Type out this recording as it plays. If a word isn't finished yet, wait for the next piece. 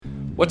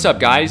What's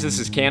up, guys? This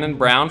is Cannon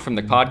Brown from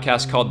the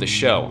podcast called The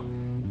Show.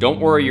 Don't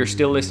worry, you're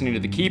still listening to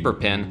the Keeper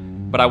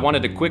Pin, but I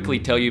wanted to quickly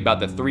tell you about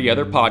the 3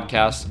 other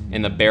podcasts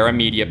in the Barra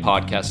Media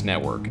Podcast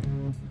Network.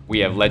 We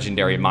have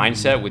Legendary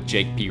Mindset with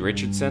Jake P.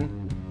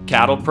 Richardson,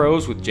 Cattle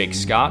Pros with Jake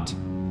Scott,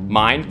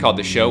 mine called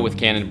The Show with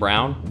Cannon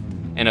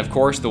Brown, and of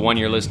course the one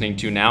you're listening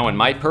to now and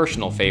my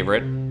personal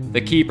favorite,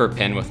 The Keeper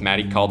Pin with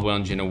Maddie Caldwell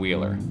and Jenna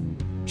Wheeler.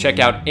 Check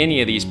out any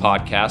of these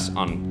podcasts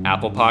on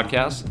Apple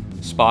Podcasts,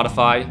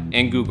 Spotify,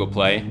 and Google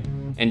Play,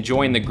 and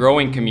join the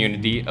growing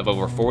community of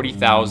over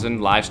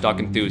 40,000 livestock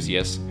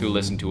enthusiasts who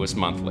listen to us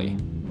monthly.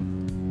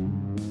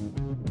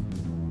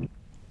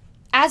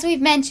 As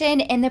we've mentioned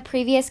in the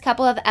previous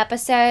couple of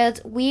episodes,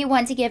 we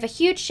want to give a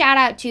huge shout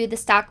out to the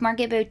Stock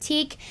Market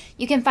Boutique.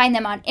 You can find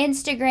them on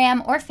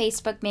Instagram or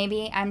Facebook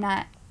maybe.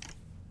 I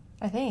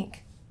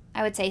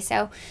would say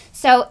so.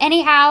 So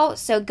anyhow,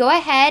 go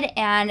ahead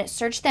and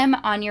search them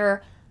on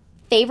your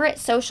favorite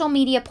social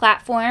media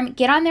platform.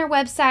 Get on their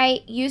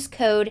website, use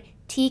code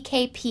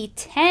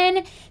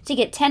TKP10 to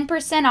get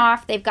 10%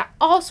 off. They've got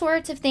all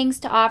sorts of things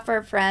to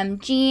offer, from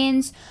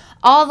jeans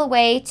all the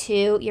way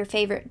to your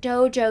favorite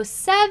Dojo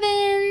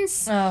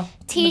 7s,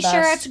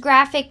 t-shirts,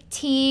 graphic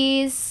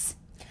tees.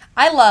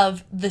 I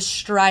love the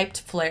striped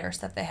flares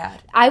that they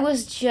had. I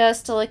was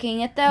just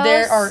looking at those.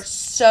 They are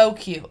so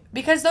cute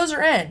because those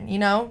are in,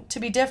 to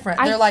be different.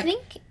 I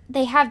think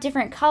they have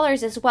different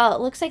colors as well.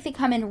 It looks like they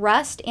come in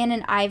rust and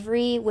an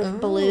ivory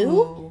with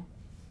blue.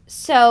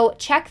 So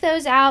check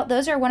those out.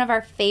 Those are one of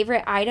our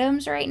favorite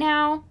items right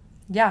now.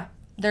 Yeah,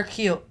 they're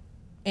cute.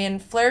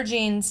 And flare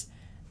jeans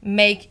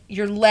make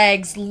your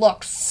legs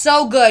look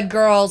so good,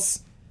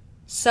 girls.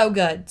 So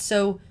good.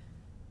 So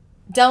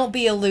don't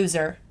be a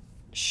loser.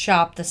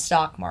 Shop the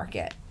stock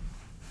market.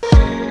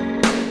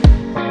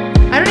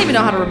 I don't even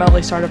know how to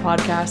remotely start a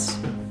podcast.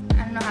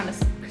 I don't know how to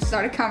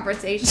start a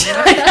conversation.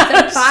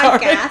 That's a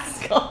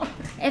podcast. Sorry.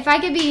 If I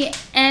could be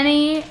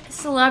any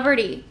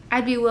celebrity,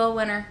 I'd be Will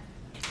Winter.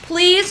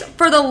 Please,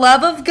 for the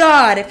love of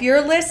God, if you're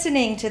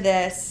listening to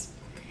this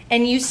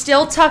and you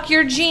still tuck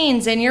your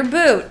jeans in your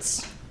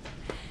boots,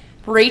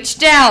 reach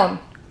down,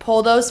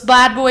 pull those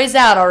bad boys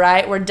out, all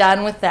right? We're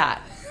done with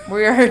that.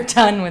 We're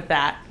done with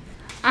that.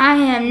 I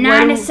am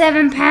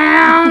 97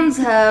 pounds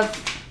of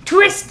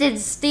twisted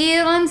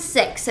steel and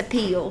sex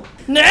appeal.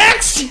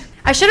 Next!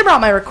 I should have brought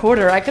my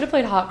recorder. I could have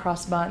played Hot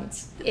Cross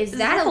Buns. Is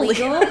that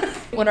illegal?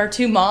 When our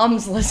 2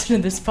 moms listen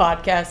to this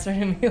podcast, they're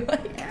going to be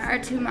like... Yeah, our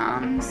 2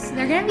 moms.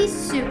 They're going to be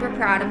super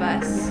proud of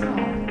us.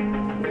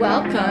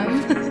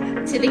 Welcome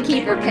to the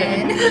Keeper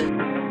Pin.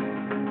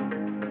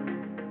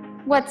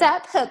 What's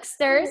up,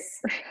 hooksters?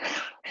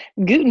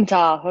 Guten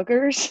Tag,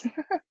 hookers.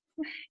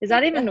 Is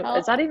that even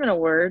a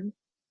word?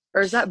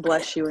 Or is that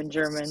bless you in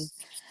German?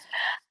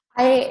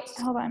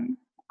 Hold on.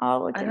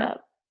 I'll look it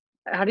up.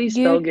 How do you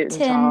spell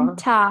Guten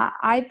Tag?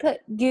 I put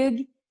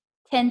Gug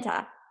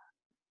Tenta.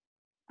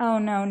 Oh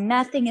no,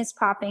 nothing is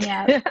popping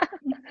up.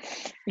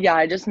 Yeah,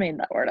 I just made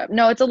that word up.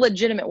 No, it's a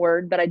legitimate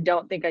word, but I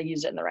don't think I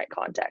used it in the right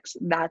context.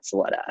 That's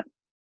what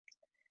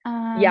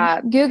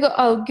yeah.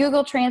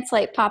 Google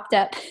Translate popped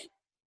up.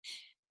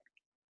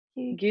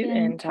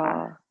 Guten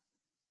Tag.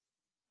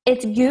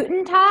 It's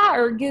Guten Tag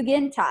or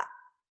Guggen Tag?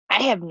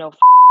 I have no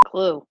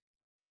clue.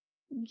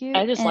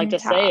 I just like to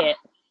say it.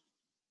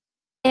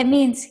 It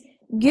means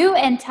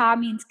Guten Tag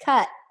means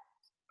cut.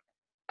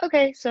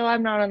 Okay, so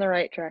I'm not on the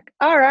right track.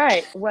 All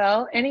right.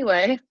 Well,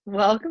 anyway,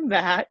 welcome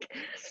back.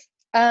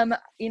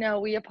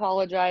 We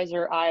apologize,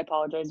 or I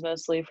apologize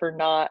mostly for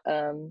not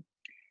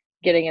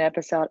getting an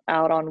episode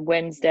out on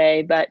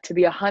Wednesday, but to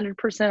be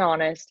 100%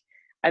 honest,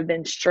 I've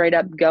been straight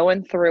up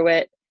going through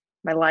it.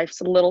 My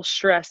life's a little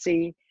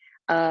stressy.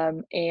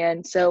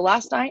 And so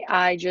last night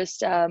I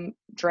just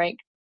drank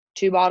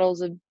 2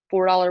 bottles of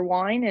 $4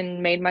 wine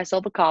and made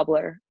myself a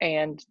cobbler,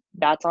 and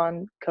that's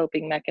on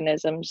coping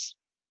mechanisms.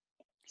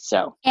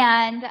 So,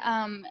 and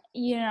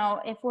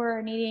if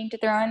we're needing to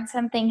throw in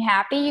something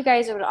happy, you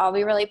guys would all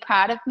be really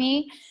proud of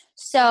me.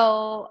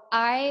 So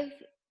I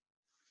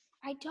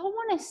don't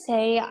want to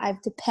say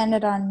I've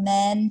depended on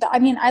men, but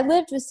I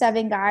lived with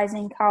 7 guys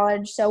in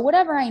college. So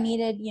whatever I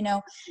needed,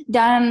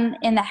 done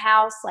in the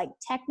house, like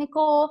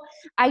technical,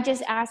 I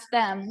just asked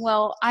them.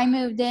 Well, I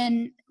moved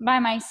in by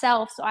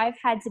myself, so I've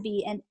had to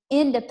be an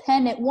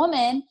independent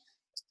woman.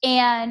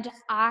 And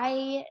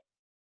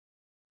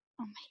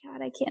oh my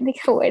God, I can't think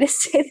of a way to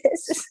say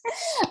this.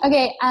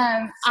 Okay.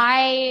 How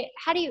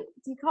do you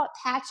call it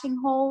patching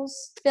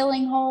holes,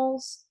 filling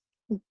holes?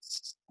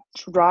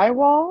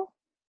 Drywall?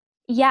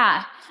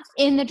 Yeah,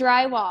 in the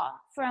drywall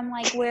from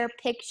where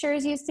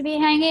pictures used to be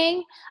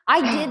hanging. I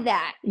did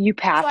that. You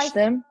patched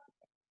them?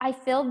 I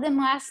filled them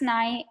last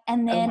night,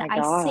 and then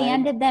I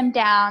sanded them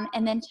down,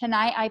 and then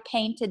tonight I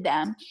painted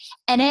them,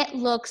 and it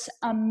looks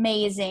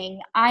amazing.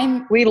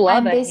 We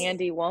love a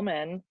handy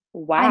woman.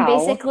 Wow. I'm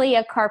basically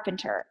a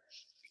carpenter.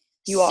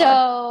 You are.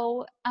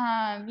 So,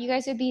 you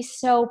guys would be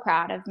so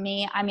proud of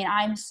me.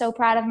 I'm so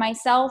proud of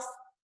myself.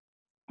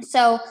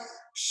 So,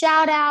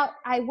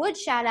 I would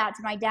shout out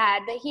to my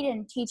dad, but he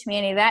didn't teach me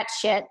any of that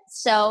shit.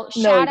 So,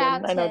 shout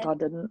out to... I know Todd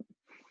didn't.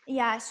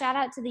 Yeah, shout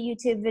out to the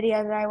YouTube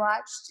video that I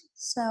watched.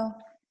 So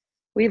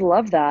We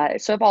love that.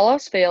 So if all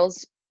else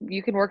fails,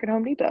 you can work at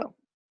Home Depot.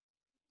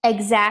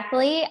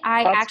 exactly.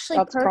 I actually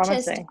That's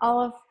promising.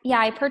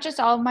 I purchased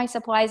all of my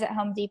supplies at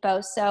Home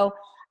Depot. So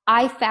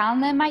I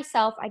found them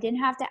myself. I didn't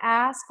have to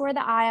ask where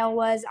the aisle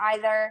was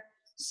either.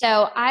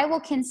 So I will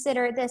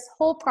consider this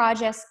whole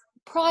project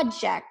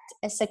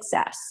a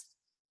success.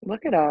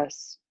 Look at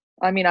us.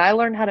 I mean, I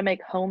learned how to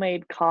make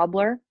homemade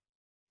cobbler.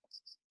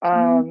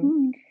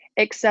 Mhm.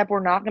 Except we're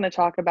not going to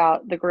talk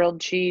about the grilled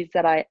cheese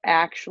that I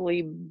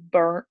actually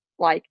burnt,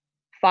 like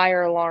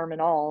fire alarm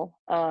and all.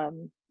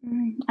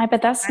 I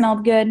bet that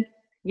smelled good.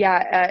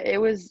 Yeah, it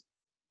was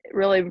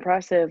really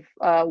impressive.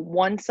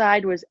 One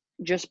side was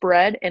just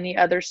bread and the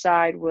other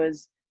side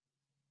was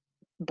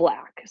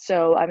black.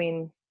 So, I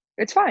mean,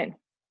 it's fine.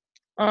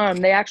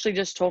 They actually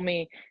just told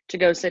me to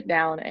go sit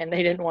down and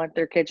they didn't want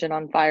their kitchen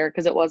on fire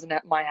because it wasn't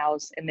at my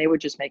house and they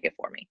would just make it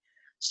for me.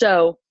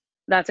 So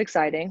that's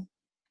exciting.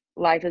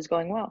 Life is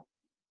going well.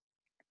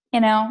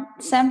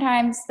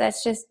 Sometimes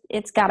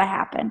it's got to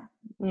happen.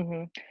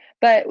 Hmm.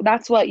 But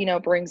that's what,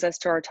 brings us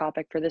to our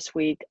topic for this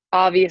week.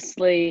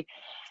 Obviously,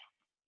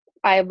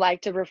 I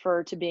like to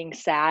refer to being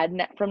sad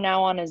from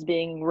now on as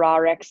being raw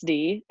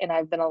XD, and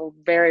I've been a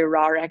very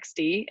raw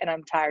XD, and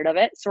I'm tired of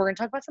it. So we're going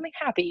to talk about something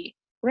happy.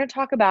 We're going to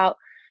talk about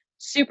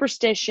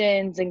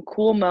superstitions and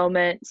cool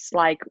moments,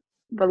 like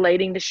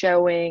relating to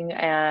showing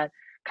and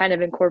kind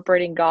of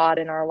incorporating God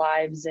in our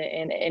lives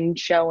and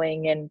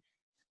showing. And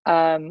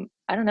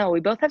I don't know, we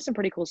both have some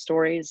pretty cool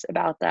stories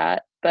about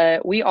that,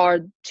 but we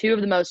are two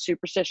of the most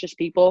superstitious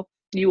people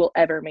you will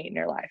ever meet in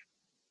your life.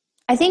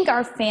 I think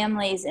our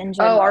families in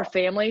general. Oh, our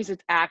families,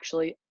 it's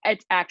actually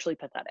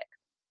pathetic.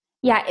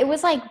 Yeah, it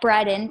was like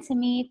bred into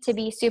me to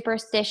be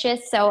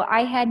superstitious, so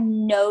I had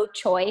no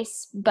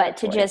choice but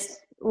to just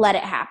let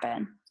it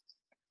happen.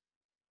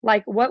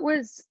 Like,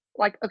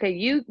 okay,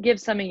 you give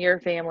some of your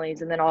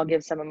families and then I'll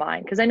give some of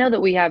mine, because I know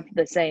that we have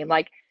the same,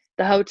 like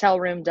the hotel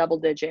room double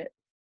digit.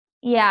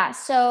 Yeah,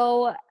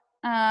 so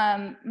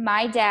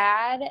my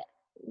dad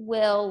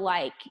will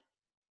like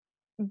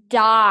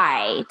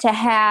die to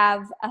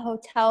have a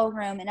hotel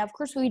room, and of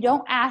course we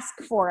don't ask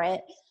for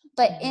it,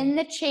 but in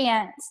the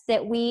chance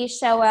that we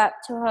show up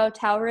to a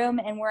hotel room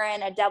and we're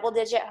in a double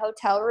digit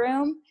hotel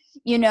room,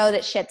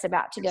 that shit's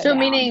about to go down.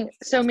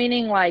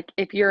 Meaning like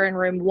if you're in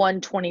room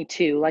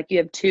 122, like you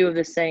have two of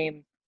the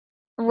same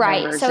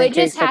right, so it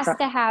just has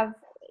to have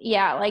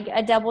like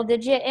a double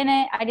digit in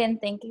it. I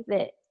didn't think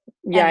that.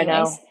 Yeah,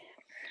 anyways.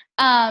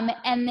 I know.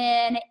 And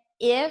then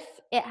if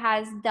it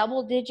has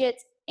double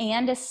digits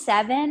and a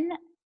 7,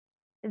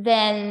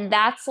 then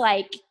that's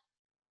like,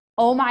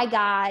 oh my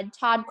God,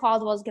 Todd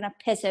Caldwell's gonna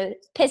piss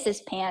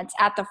his pants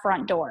at the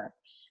front door.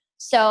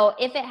 So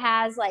if it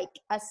has like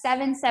a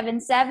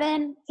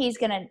 777, he's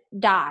gonna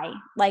die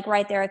like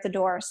right there at the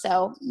door.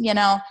 So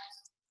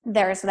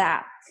there's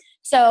that.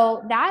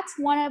 So that's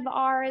one of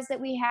ours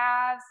that we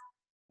have.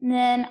 And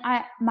then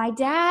my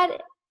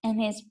dad and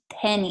his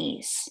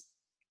pennies.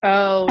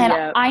 Oh, and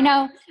yeah.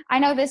 I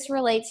know this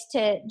relates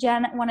to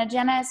one of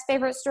Jenna's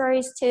favorite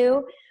stories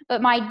too,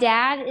 but my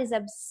dad is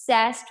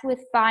obsessed with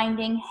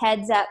finding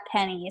heads up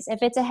pennies.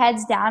 If it's a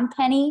heads down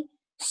penny,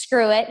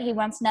 screw it. He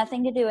wants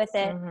nothing to do with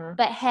it. Mm-hmm.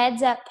 But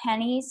heads up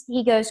pennies,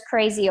 he goes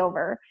crazy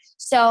over.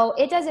 So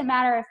it doesn't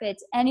matter if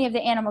it's any of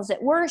the animals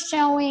that we're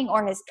showing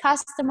or his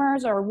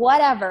customers or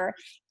whatever.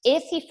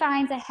 If he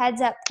finds a heads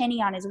up penny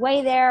on his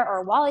way there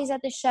or while he's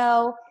at the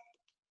show,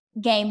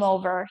 game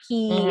over.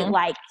 He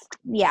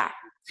yeah.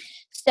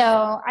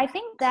 So I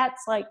think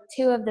that's like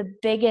two of the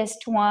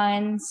biggest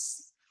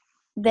ones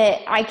that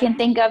I can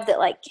think of that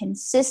like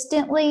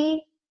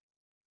consistently.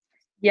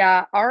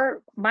 Yeah,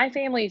 my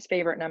family's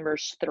favorite number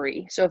is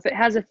 3. So if it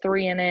has a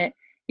 3 in it,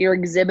 your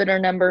exhibitor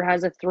number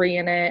has a 3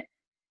 in it.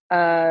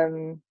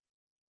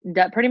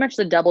 That pretty much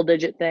the double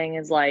digit thing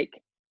is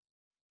like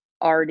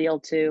our deal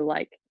too.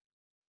 Like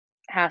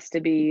has to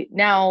be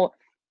now,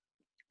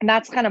 and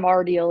that's kind of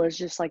our deal is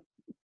just like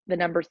the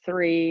number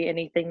 3.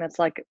 Anything that's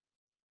like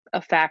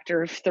a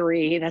factor of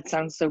 3. That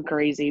sounds so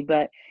crazy,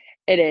 but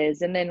it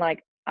is. And then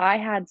like I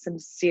had some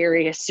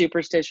serious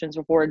superstitions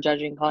before a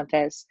judging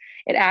contest.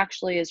 It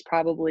actually is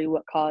probably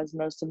what caused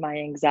most of my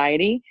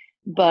anxiety,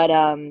 but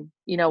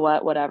you know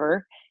what,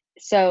 whatever.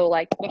 So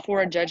like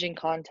before a judging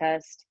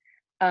contest,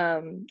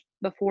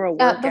 before a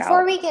workout.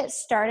 Before we get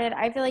started,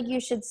 I feel like you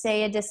should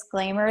say a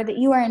disclaimer that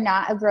you are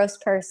not a gross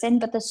person,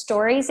 but the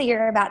stories that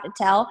you're about to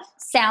tell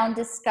sound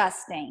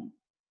disgusting.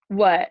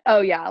 What?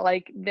 Oh yeah,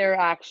 like they're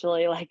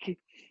actually like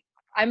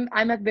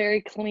I'm a very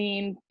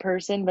clean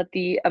person, but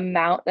the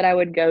amount that I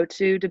would go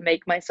to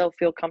make myself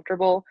feel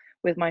comfortable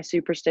with my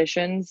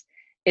superstitions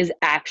is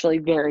actually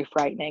very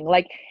frightening.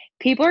 Like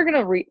people are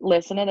gonna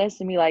listen to this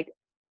and be like,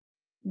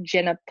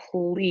 Jenna,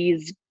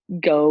 please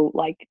go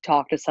like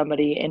talk to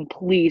somebody and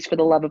please, for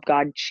the love of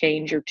God,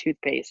 change your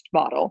toothpaste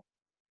bottle.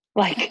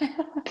 Like,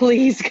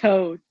 please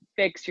go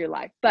fix your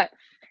life. But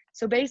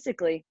so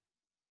basically,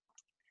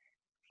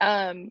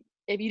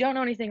 if you don't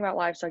know anything about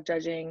livestock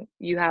judging,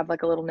 you have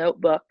like a little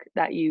notebook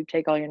that you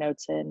take all your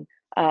notes in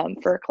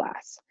for a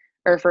class.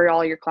 or for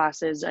all your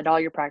classes and all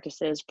your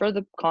practices for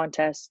the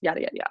contest,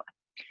 yada, yada, yada.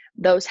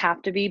 Those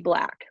have to be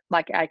black.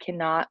 Like I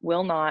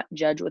will not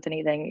judge with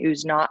anything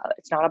it's not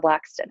a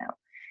black steno.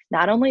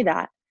 Not only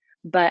that,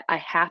 but I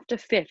have to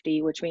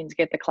 50, which means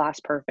get the class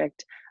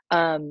perfect,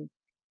 on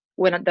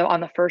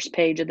the first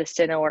page of the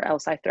steno, or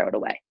else I throw it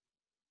away.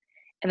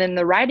 And then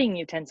the writing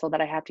utensil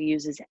that I have to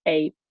use is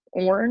a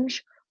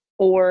orange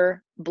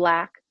or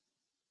black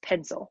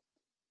pencil.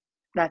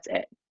 That's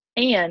it.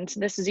 And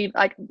this is even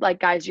like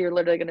guys, you're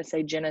literally going to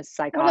say Jenna's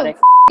psychotic. Where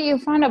the do you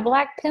find a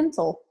black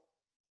pencil?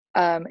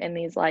 And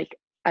these, like,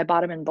 I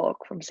bought them in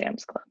bulk from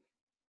Sam's Club.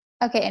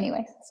 Okay,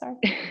 anyways, sorry.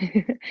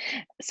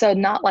 So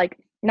not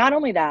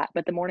only that,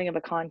 but the morning of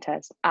a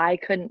contest, I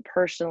couldn't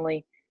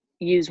personally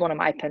use one of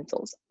my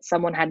pencils.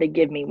 Someone had to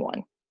give me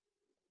one.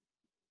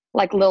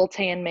 Like Lil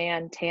Tan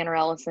Man, Tanner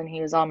Ellison,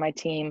 he was on my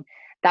team.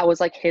 That was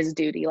like his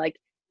duty. Like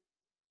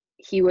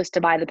he was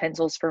to buy the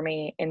pencils for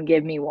me and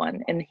give me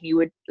one. And I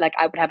would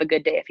have a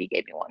good day if he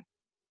gave me one.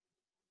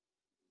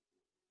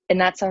 And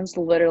that sounds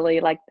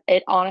literally like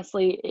it.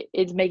 Honestly,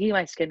 it's making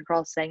my skin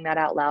crawl saying that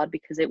out loud,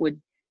 because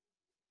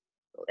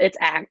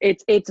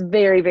it's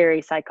very,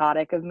 very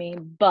psychotic of me,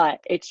 but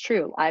it's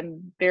true.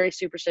 I'm very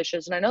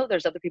superstitious, and I know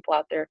there's other people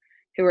out there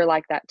who are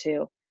like that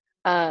too.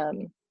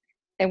 And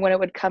when it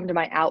would come to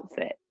my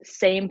outfit,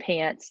 same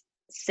pants,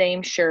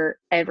 same shirt,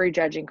 every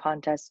judging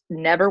contest,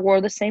 never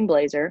wore the same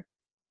blazer,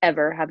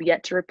 ever. Have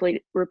yet to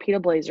repeat a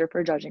blazer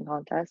for a judging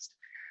contest.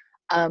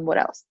 What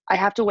else? I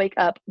have to wake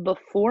up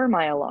before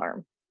my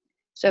alarm.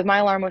 So if my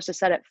alarm was to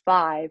set at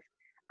 5,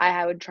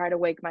 I would try to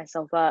wake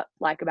myself up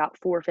like about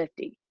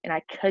 4:50, and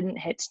I couldn't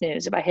hit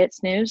snooze. If I hit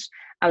snooze,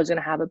 I was going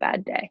to have a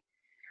bad day.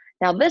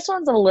 Now this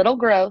one's a little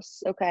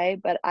gross, okay,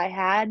 but I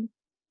had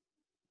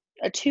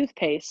a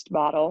toothpaste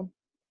bottle,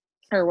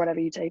 or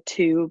whatever you say,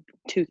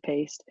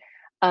 toothpaste,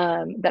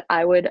 that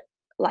I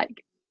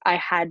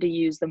had to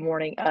use the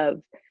morning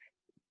of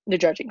the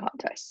judging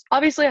contest.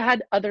 Obviously I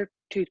had other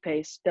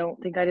toothpaste.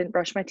 Don't think I didn't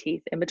brush my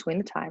teeth in between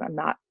the time. I'm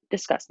not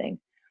disgusting.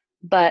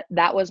 But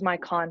that was my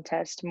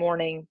contest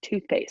morning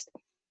toothpaste.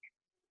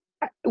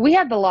 We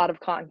had a lot of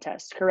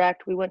contests,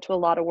 correct? We went to a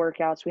lot of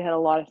workouts. We had a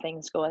lot of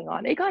things going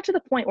on. It got to the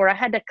point where I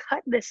had to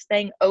cut this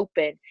thing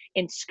open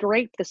and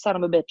scrape the son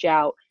of a bitch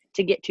out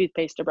to get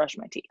toothpaste to brush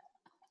my teeth.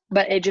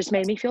 But it just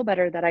made me feel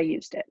better that I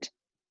used it.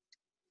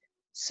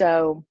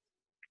 So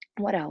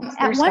what else?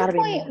 At one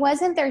point,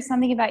 wasn't there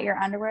something about your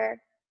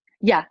underwear?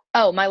 Yeah.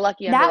 Oh, my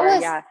lucky underwear.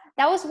 Yeah.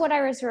 That was what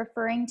I was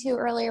referring to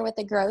earlier with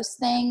the gross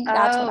thing.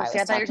 That's what I was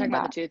I thought you were talking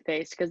about the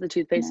toothpaste, because the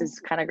toothpaste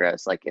is kind of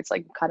gross. Like it's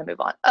like kind of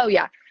move on. Oh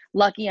yeah.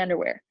 Lucky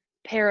underwear.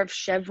 Pair of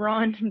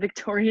Chevron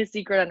Victoria's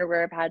Secret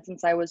underwear I've had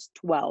since I was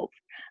 12.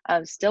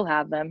 Still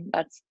have them.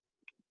 That's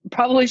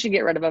probably should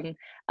get rid of them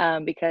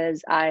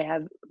because I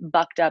have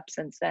bucked up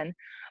since then.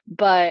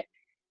 But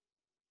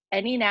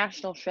any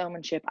national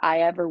showmanship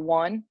I ever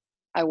won,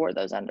 I wore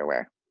those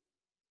underwear.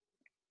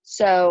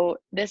 So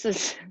this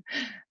is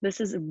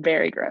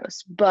very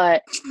gross,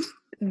 but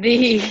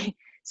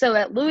so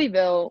at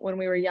Louisville, when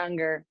we were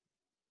younger,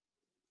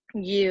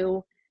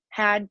 you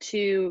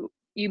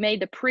made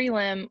the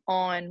prelim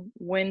on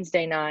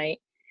Wednesday night,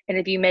 and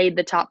if you made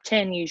the top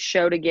 10, you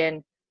showed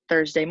again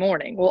Thursday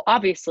morning. Well,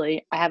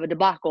 obviously I have a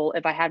debacle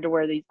if I had to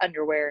wear these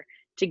underwear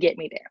to get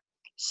me there.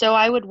 So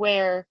I would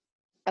wear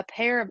a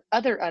pair of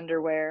other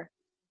underwear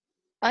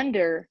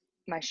under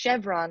my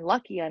Chevron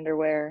Lucky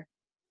underwear,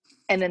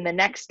 and then the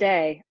next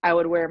day I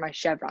would wear my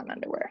Chevron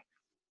underwear.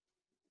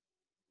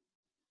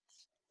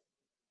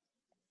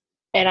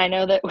 And I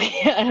know that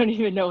I don't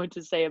even know what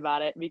to say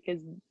about it because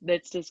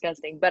that's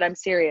disgusting, but I'm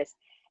serious.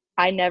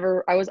 I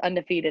was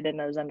undefeated in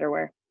those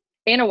underwear.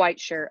 And a white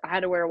shirt. I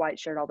had to wear a white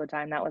shirt all the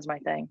time. That was my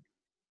thing.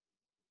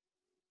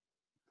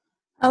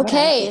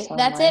 Okay,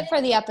 that's it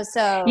for the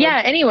episode.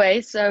 Yeah,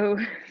 anyway, so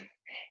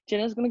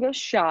Jenna's going to go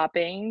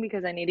shopping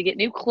because I need to get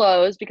new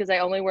clothes because I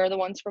only wear the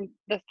ones from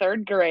the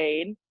 3rd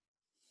grade.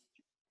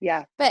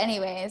 Yeah. But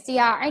anyways,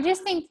 yeah, I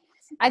think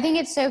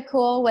it's so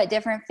cool what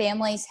different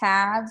families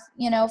have,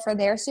 for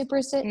their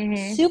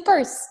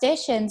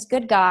superstitions,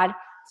 good God.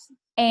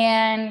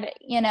 And,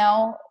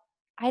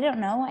 I don't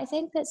know. I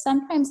think that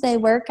sometimes they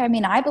work. I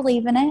mean, I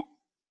believe in it.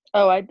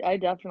 Oh, I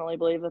definitely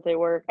believe that they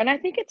work. And I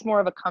think it's more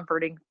of a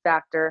comforting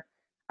factor.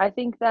 I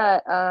think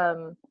that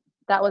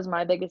that was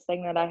my biggest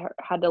thing that I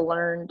had to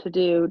learn to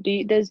do.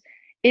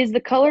 Is the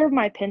color of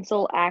my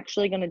pencil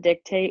actually going to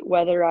dictate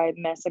whether I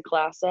mess a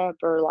class up,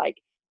 or like,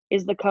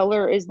 is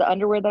the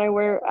underwear that I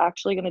wear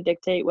actually going to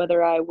dictate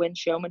whether I win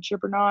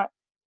showmanship or not?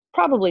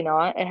 Probably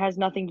not. It has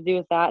nothing to do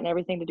with that and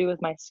everything to do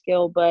with my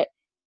skill, but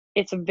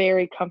it's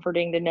very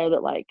comforting to know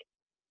that like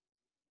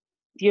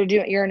you're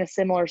in a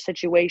similar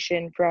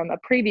situation from a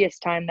previous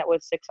time that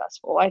was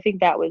successful. I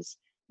think that was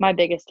my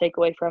biggest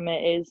takeaway from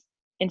it, is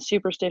in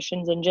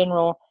superstitions in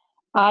general.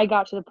 I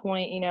got to the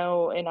point,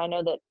 and I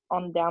know that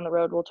on down the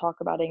road we'll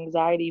talk about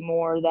anxiety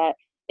more, that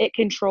it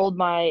controlled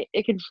my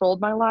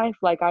life.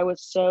 Like I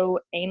was so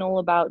anal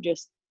about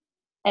just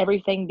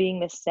everything being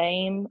the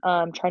same,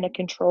 trying to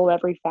control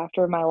every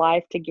factor of my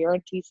life to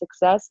guarantee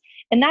success.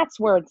 And that's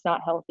where it's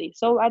not healthy.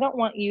 So I don't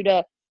want you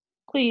to,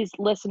 please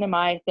listen to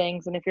my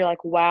things. And if you're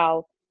like,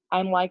 wow,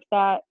 I'm like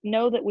that,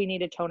 know that we need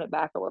to tone it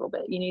back a little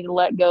bit. You need to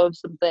let go of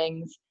some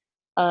things.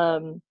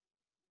 And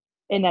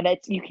that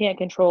you can't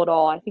control it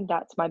all. I think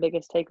that's my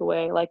biggest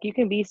takeaway. Like, you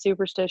can be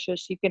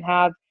superstitious, you can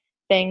have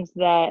things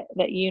that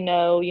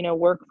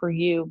work for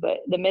you, but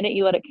the minute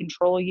you let it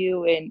control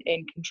you and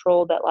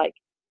control that, like,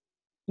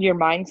 your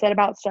mindset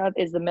about stuff,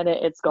 is the minute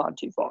it's gone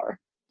too far.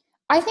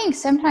 I think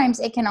sometimes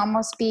it can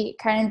almost be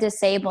kind of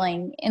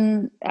disabling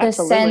in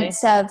Absolutely. in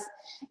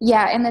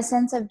the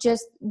sense of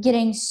just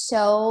getting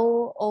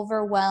so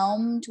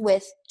overwhelmed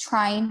with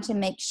trying to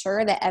make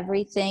sure that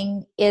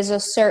everything is a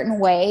certain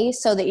way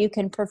so that you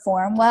can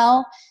perform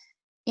well.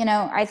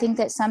 I think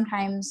that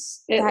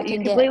sometimes that You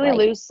can completely get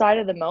lose sight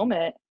of the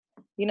moment.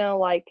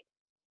 Like,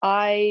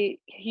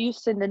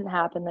 Houston didn't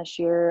happen this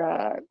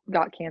year,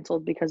 got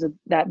canceled because of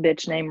that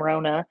bitch named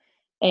Rona.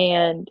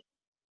 And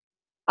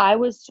I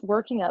was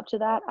working up to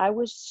that. I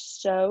was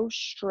so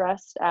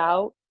stressed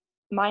out.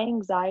 My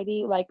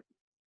anxiety, like,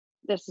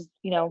 this is,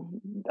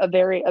 a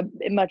very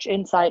much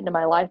insight into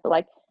my life, but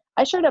like,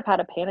 I straight up had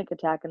a panic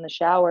attack in the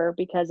shower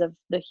because of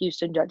the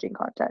Houston judging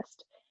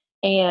contest.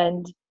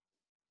 And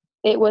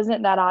it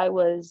wasn't that it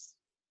was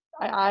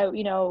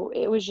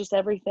just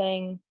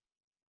everything.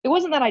 It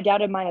wasn't that I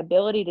doubted my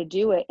ability to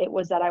do it. It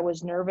was that I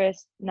was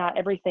nervous. Not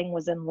everything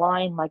was in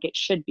line like it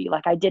should be.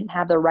 Like, I didn't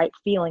have the right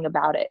feeling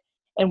about it.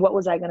 And what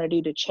was I going to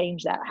do to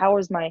change that? How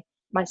was my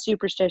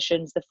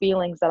superstitions, the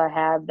feelings that I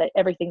have that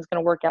everything's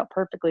going to work out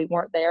perfectly,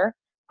 weren't there?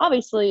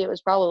 Obviously, it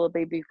was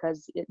probably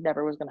because it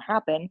never was going to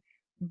happen,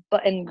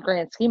 but in the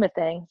grand scheme of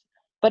things.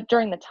 But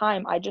during the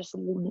time, I just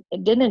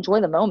didn't enjoy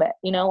the moment.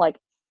 Like,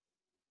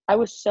 I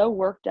was so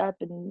worked up,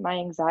 and my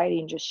anxiety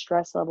and just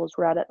stress levels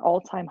were at an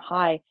all-time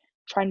high,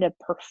 trying to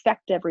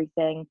perfect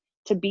everything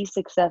to be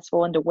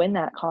successful and to win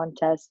that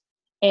contest.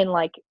 And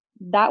like,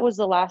 that was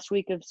the last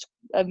week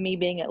of me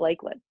being at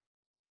Lakeland.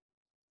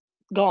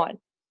 Gone.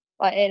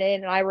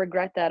 And I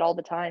regret that all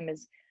the time,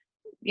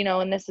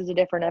 and this is a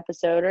different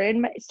episode, or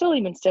it still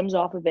even stems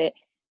off of it.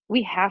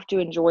 We have to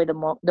enjoy the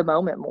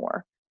moment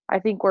more. I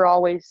think we're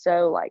always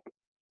so like,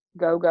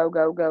 go, go,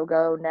 go, go,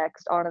 go,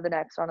 next, on to the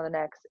next, on to the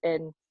next.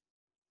 And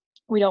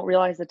we don't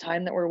realize the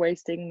time that we're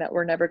wasting that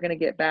we're never going to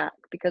get back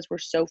because we're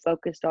so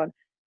focused on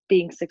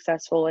being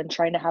successful and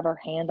trying to have our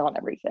hand on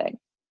everything.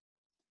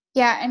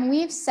 Yeah, and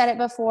we've said it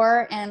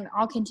before, and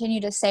I'll continue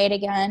to say it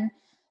again.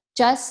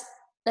 Just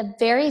the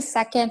very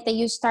second that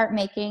you start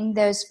making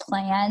those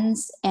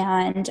plans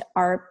and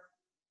are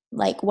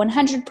like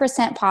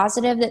 100%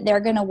 positive that they're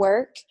going to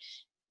work,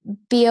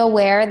 be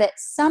aware that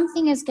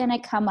something is going to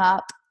come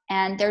up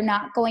and they're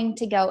not going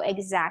to go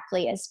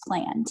exactly as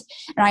planned.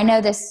 And I know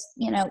this,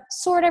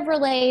 sort of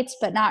relates,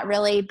 but not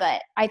really.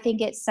 But I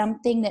think it's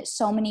something that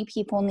so many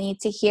people need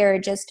to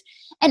hear.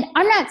 And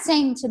I'm not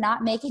saying to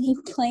not make any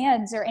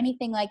plans or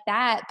anything like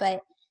that,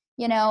 but,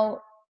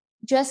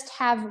 just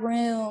have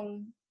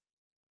room.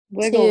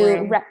 Just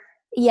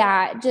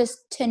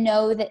to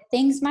know that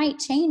things might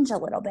change a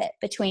little bit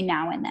between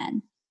now and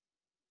then.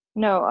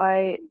 No,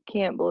 I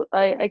can't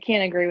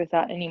agree with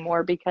that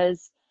anymore,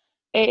 because,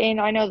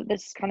 and I know that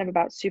this is kind of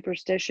about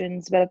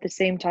superstitions, but at the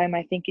same time,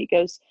 I think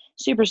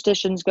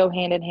superstitions go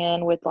hand in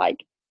hand with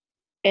like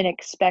an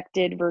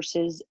expected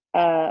versus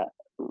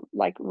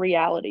like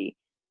reality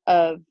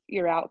of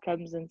your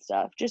outcomes and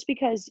stuff. Just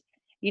because,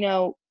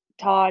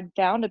 Todd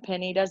found a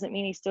penny doesn't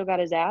mean he still got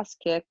his ass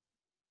kicked.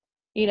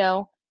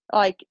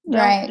 Like,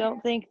 Right.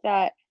 don't think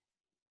that.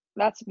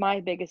 That's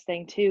my biggest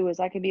thing too, is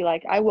I could be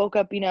like, I woke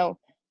up,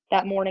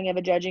 that morning of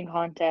a judging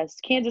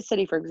contest, Kansas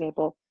City, for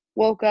example,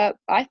 woke up,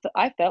 I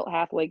felt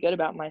halfway good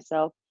about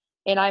myself,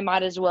 and I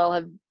might as well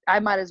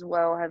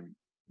have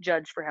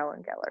judged for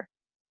Helen Keller.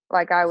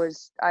 Like, I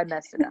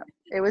messed it up.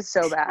 It was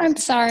so bad. I'm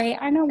sorry.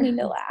 I don't mean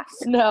to laugh.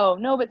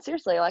 No, but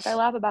seriously, like, I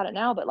laugh about it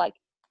now, but like,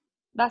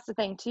 that's the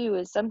thing too,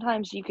 is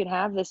sometimes you can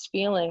have this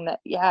feeling that,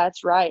 yeah,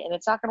 it's right, and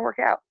it's not going to work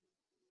out.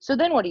 So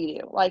then what do you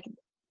do? Like,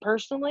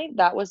 personally,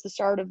 that was the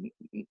start of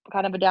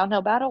kind of a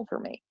downhill battle for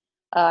me.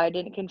 I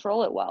didn't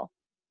control it well.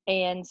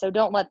 And so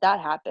don't let that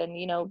happen.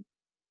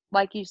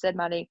 Like you said,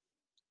 Maddie,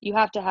 you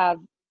have to have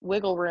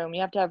wiggle room.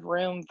 You have to have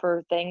room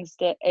for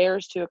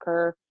errors to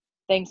occur,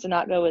 things to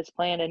not go as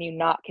planned, and you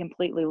not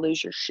completely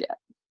lose your shit.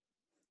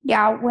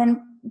 Yeah,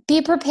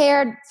 be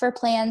prepared for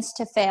plans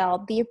to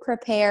fail. Be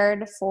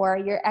prepared for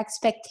your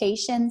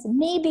expectations,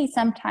 maybe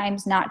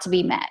sometimes not to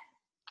be met.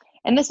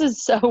 And this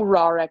is so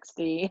raw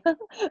XD.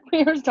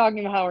 We were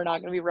talking about how we're not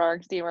going to be raw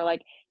XD. And we're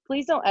like,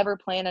 please don't ever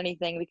plan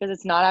anything because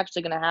it's not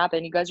actually going to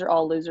happen. You guys are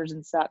all losers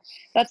and stuff.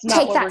 That's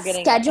not what we're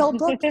getting at. Take that schedule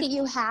book that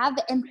you have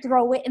and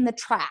throw it in the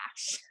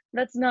trash.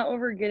 That's not what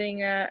we're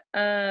getting at.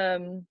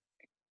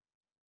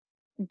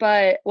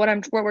 But what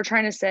we're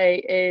trying to say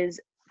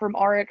is, from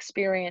our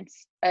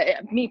experience,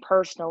 me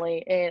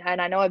personally, and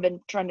I know I've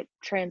been trying to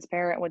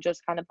transparent with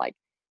just kind of like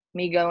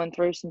me going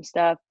through some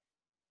stuff.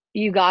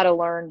 You got to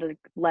learn to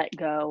let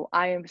go.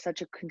 I am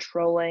such a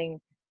controlling,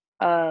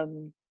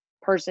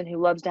 person who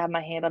loves to have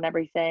my hand on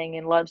everything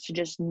and loves to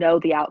just know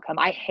the outcome.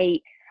 I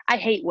hate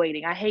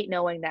waiting. I hate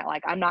knowing that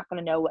like I'm not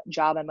going to know what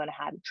job I'm going to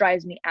have. It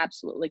drives me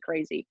absolutely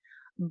crazy.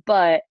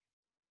 But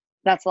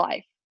that's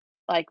life.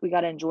 Like we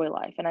got to enjoy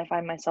life. And I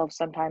find myself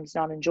sometimes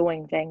not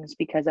enjoying things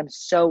because I'm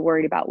so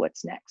worried about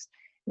what's next.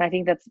 And I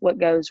think that's what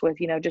goes with,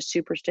 just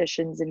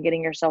superstitions and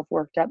getting yourself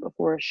worked up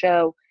before a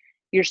show.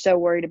 You're so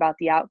worried about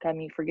the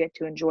outcome, you forget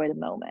to enjoy the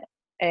moment.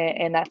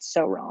 And that's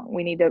so wrong.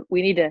 We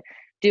need to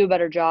do a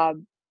better job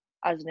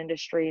as an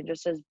industry and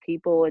just as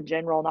people in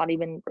general, not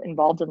even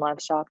involved in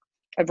livestock,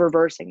 of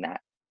reversing that,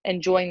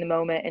 enjoying the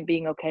moment and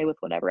being okay with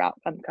whatever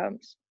outcome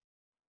comes.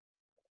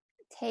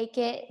 Take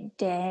it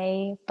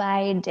day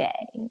by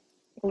day.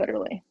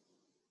 Literally.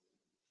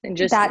 And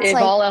just That's if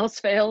like, all else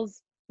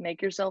fails,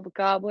 make yourself a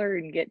cobbler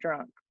and get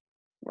drunk.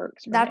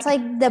 Works for that's me.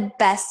 like the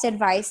best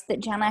advice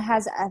that Jenna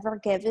has ever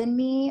given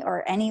me,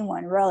 or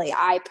anyone really,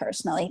 I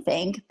personally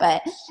think.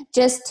 But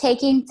just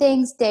taking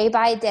things day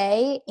by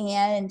day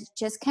and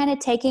just kind of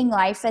taking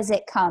life as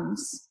it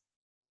comes.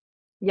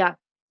 Yeah.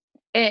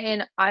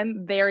 And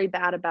I'm very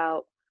bad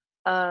about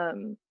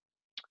kind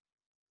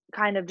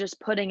of just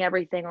putting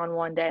everything on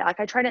one day. Like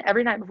I try to,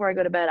 every night before I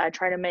go to bed, I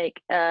try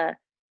to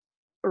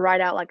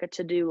write out like a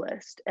to-do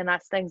list, and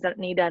that's things that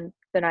need done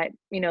the night,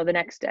 the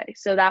next day.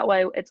 So that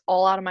way it's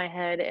all out of my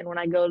head. And when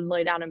I go and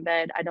lay down in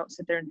bed, I don't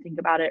sit there and think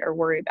about it or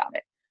worry about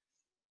it.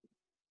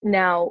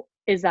 Now,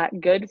 is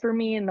that good for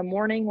me in the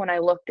morning when I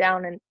look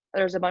down and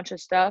there's a bunch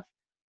of stuff?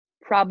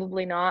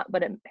 Probably not,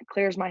 but it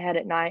clears my head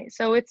at night.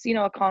 So it's,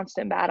 a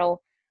constant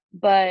battle,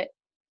 but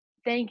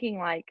thinking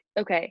like,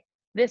 okay,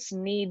 this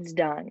needs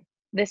done.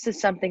 This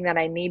is something that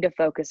I need to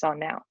focus on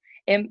now.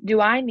 And do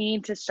I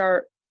need to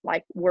start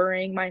like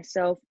worrying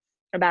myself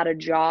about a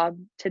job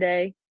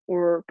today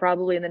or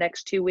probably in the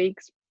next 2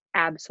 weeks?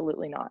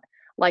 Absolutely not.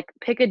 Like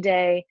pick a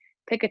day,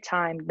 pick a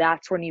time.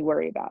 That's when you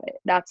worry about it.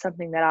 That's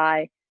something that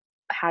I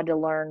had to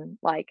learn,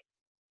 like,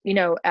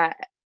 at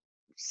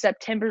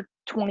September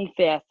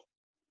 25th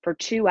for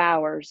 2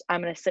 hours,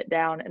 I'm going to sit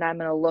down and I'm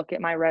going to look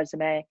at my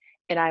resume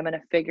and I'm going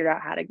to figure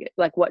out how to get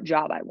like what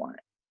job I want.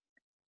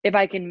 If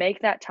I can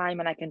make that time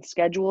and I can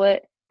schedule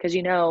it, because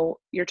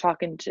you're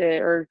talking to,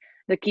 or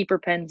the keeper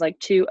pen's like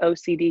 2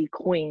 OCD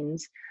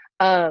queens.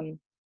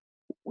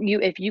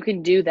 If you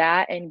can do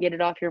that and get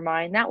it off your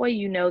mind, that way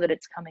that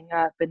it's coming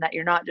up and that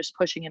you're not just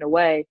pushing it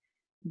away,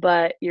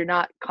 but you're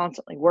not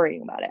constantly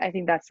worrying about it. I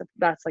think that's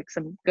like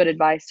some good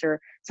advice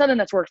or something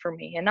that's worked for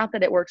me. And not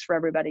that it works for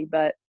everybody,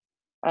 but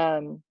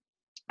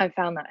I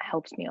found that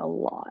helps me a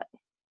lot.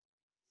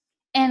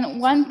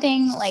 And one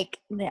thing like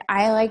that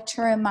I like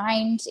to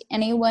remind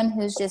anyone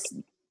who's just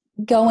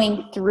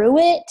going through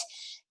it,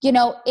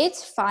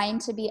 it's fine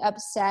to be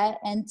upset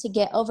and to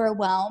get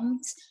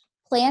overwhelmed.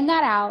 Plan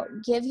that out.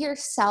 Give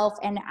yourself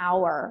an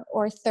hour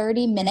or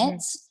 30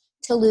 minutes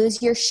to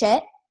lose your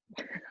shit.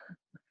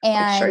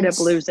 And straight up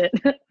lose it.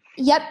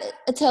 Yep,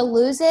 to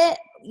lose it,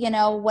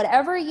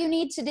 whatever you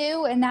need to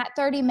do in that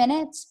 30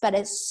 minutes. But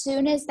as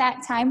soon as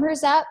that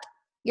timer's up,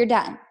 you're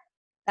done.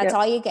 That's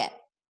all you get.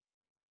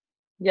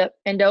 Yep.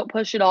 And don't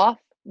push it off.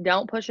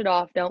 Don't push it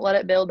off. Don't let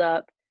it build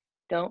up.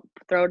 Don't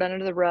throw it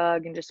under the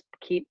rug and just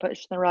keep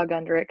pushing the rug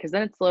under it, because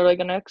then it's literally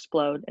going to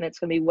explode and it's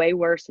going to be way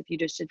worse if you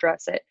just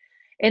address it.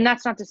 And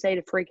that's not to say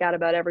to freak out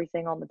about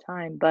everything all the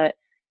time, but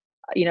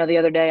the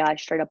other day I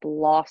straight up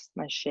lost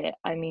my shit.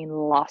 I mean,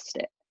 lost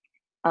it.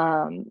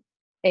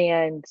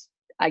 And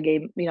I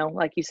gave,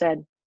 like you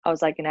said, I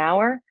was like an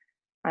hour.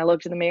 I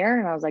looked in the mirror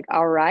and I was like,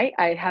 all right,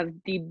 I have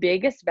the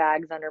biggest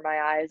bags under my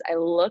eyes. I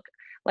look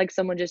like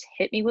someone just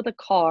hit me with a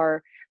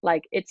car.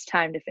 Like, it's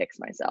time to fix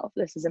myself.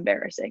 This is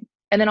embarrassing.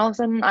 And then all of a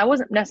sudden I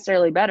wasn't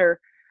necessarily better,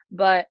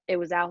 but it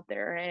was out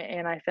there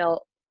and I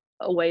felt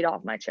a weight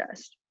off my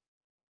chest.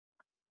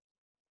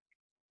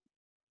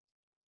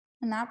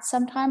 And that's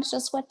sometimes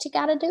just what you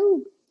got to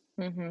do.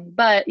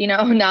 But,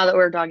 now that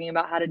we're talking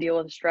about how to deal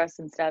with stress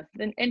and stuff,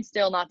 and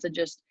still not to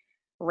just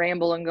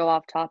ramble and go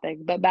off topic,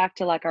 but back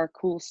to like our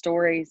cool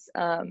stories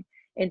and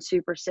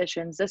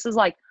superstitions. This is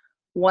like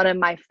one of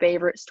my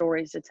favorite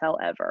stories to tell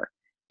ever.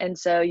 And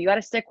so you got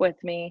to stick with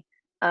me.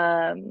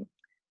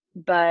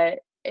 But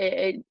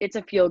it's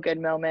a feel good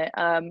moment.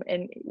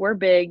 And we're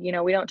big,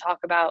 we don't talk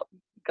about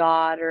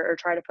God or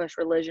try to push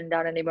religion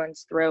down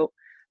anyone's throat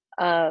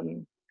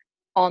on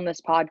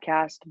this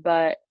podcast,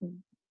 but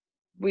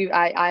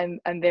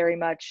I'm very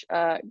much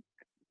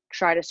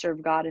try to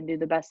serve God and do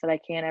the best that I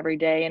can every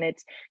day. And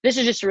this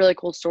is just a really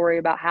cool story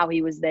about how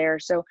he was there.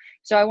 So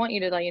I want you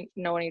to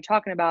when you're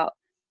talking about,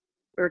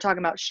 we were talking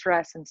about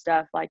stress and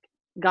stuff, like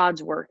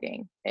God's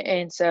working.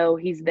 And so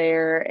he's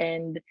there,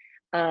 and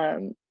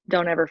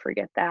don't ever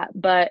forget that.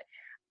 But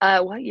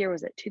what year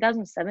was it?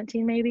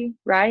 2017 maybe,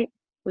 right?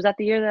 Was that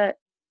the year that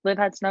Liv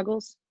had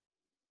Snuggles?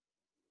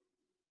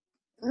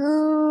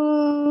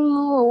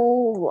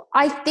 Oh,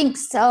 I think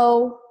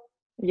so.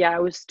 Yeah,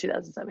 it was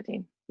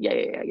 2017. Yeah,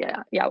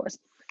 it was.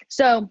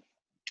 So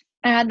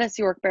I had this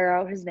York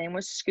Barrow. His name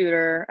was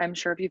Scooter. I'm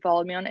sure if you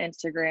followed me on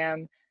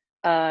Instagram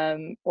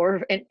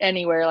or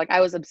anywhere, like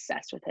I was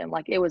obsessed with him.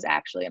 Like it was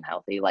actually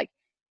unhealthy. Like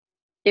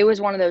it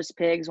was one of those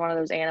pigs, one of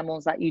those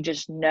animals that you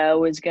just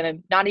know is going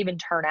to not even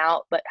turn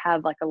out, but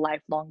have like a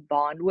lifelong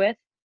bond with.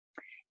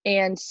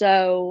 And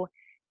so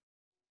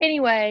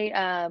anyway,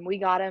 we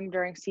got him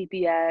during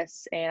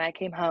CPS, and I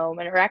came home,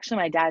 or actually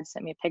my dad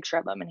sent me a picture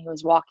of him, and he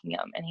was walking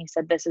him, and he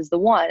said, "This is the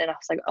one." And I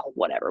was like, "Oh,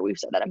 whatever. We've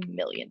said that a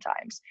million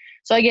times."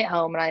 So I get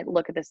home and I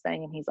look at this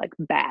thing, and he's like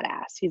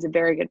badass. He's a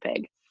very good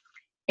pig.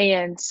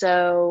 And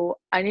so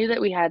I knew that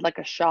we had like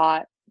a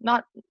shot,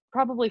 not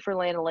probably for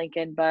Land of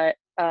Lincoln, but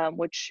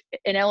which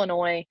in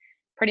Illinois,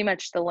 pretty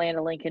much the Land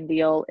of Lincoln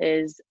deal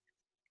is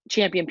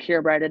champion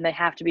purebred, and they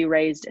have to be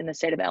raised in the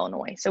state of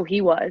Illinois. So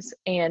he was,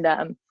 and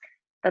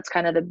that's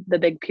kind of the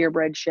big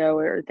purebred show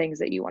or things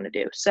that you want to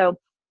do. So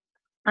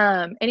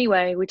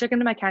anyway, we took him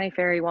to my county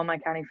fair. He won my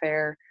county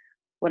fair,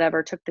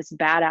 whatever, took this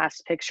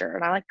badass picture.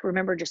 And I like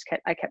remember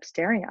I kept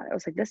staring at it. I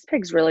was like, this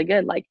pig's really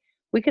good. Like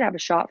we could have a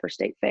shot for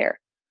state fair.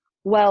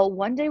 Well,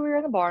 one day we were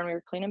in the barn, we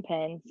were cleaning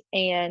pens,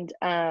 and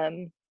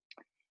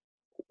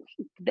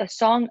the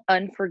song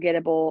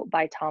Unforgettable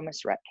by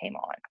Thomas Rhett came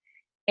on.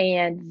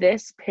 And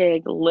this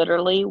pig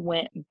literally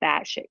went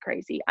batshit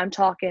crazy. I'm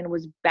talking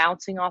was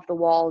bouncing off the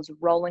walls,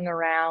 rolling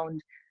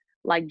around,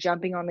 like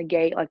jumping on the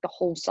gate, like the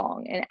whole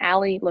song. And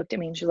Allie looked at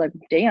me and she was like,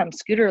 damn,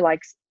 Scooter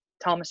likes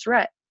Thomas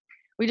Rhett.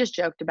 We just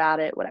joked about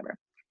it, whatever.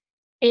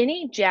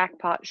 Any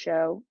jackpot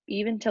show,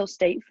 even till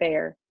state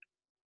fair,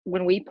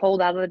 when we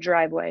pulled out of the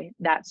driveway,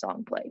 that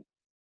song played.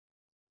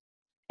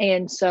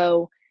 And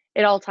so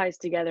it all ties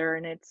together,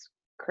 and it's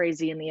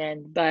crazy in the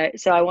end. But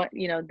so I want,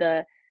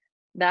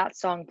 that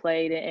song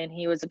played, and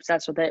he was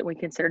obsessed with it, and we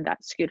considered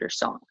that Scooter's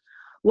song.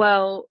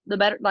 Well, the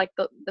better, like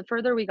the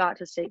further we got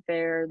to state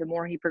fair, the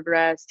more he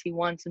progressed. He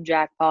won some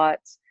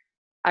jackpots.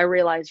 I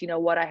realized,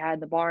 what I had in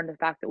the barn, the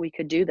fact that we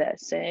could do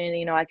this,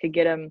 and I could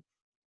get him,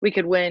 we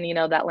could win,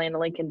 that Land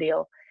of Lincoln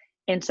deal.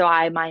 And so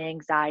my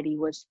anxiety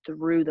was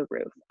through the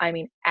roof. I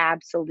mean,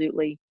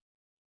 absolutely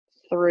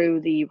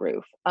through the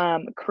roof.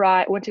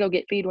 Went to go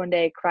get feed one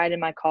day, cried in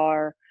my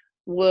car,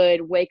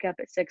 would wake up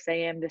at 6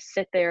 a.m. to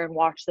sit there and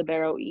watch the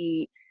barrow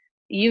eat.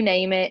 You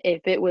name it.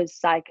 If it was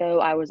psycho,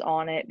 I was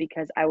on it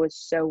because I was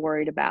so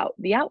worried about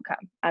the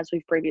outcome, as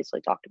we've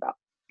previously talked about.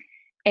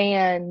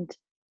 And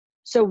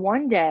so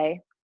one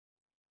day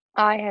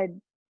I had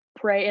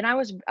prayed, and I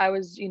was,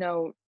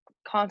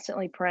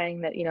 constantly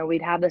praying that,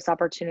 we'd have this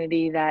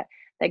opportunity, that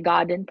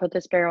God didn't put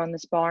this barrow in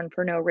this barn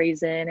for no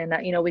reason, and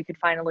that, we could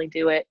finally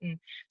do it. And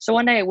so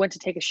one day I went to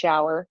take a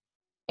shower,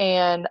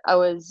 and I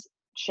was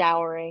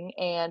showering,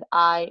 and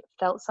I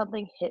felt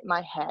something hit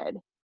my head,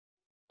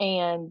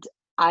 and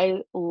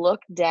I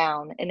looked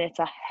down, and it's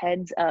a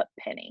heads up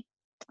penny.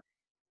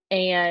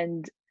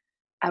 And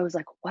I was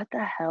like, what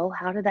the hell?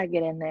 How did that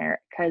get in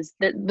there? Because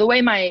the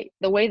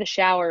way the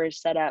shower is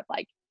set up,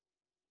 like,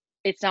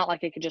 it's not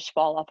like it could just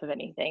fall off of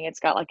anything. It's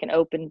got like an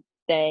open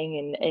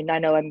thing, and I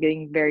know I'm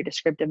getting very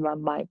descriptive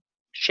on my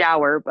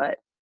shower, but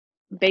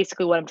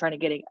basically what I'm trying to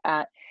get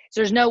at is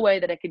there's no way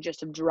that it could just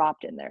have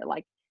dropped in there.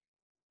 Like,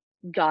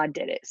 God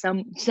did it.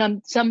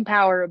 Some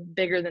power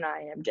bigger than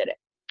I am did it.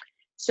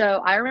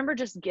 So I remember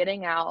just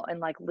getting out and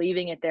like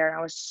leaving it there, and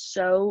I was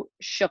so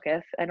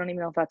shooketh. I don't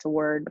even know if that's a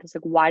word, but it's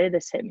like, why did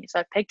this hit me? So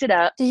I picked it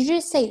up. Did you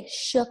just say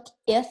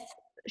shooketh?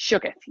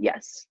 Shooketh,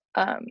 yes.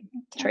 Okay.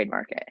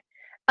 Trademark it.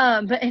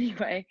 But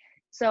anyway,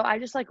 so I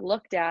just like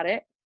looked at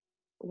it,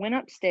 went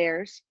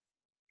upstairs,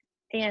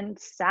 and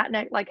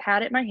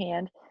had it in my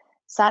hand,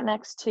 sat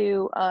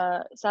it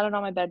on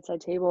my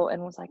bedside table,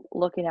 and was like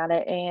looking at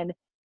it. And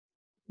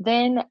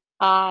then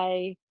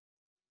I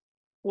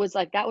was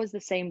like, that was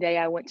the same day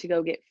I went to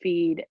go get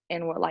feed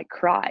and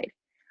cried.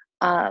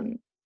 And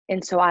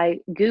so I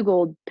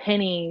Googled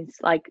pennies,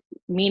 like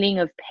meaning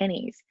of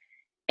pennies.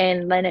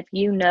 And then if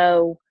you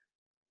know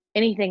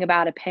anything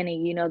about a penny,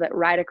 you know that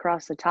right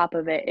across the top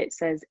of it, it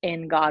says,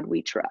 "In God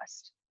we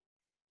trust."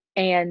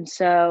 And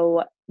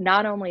so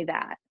not only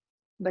that,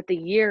 but the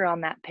year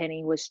on that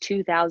penny was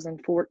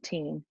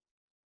 2014,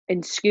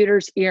 and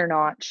Scooter's ear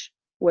notch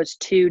was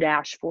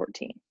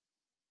 2-14.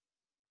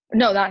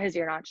 No, not his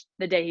ear notch.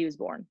 The day he was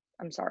born.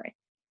 I'm sorry.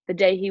 The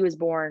day he was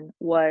born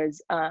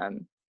was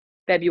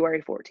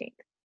February 14th.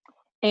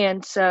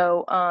 And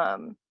so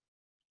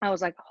I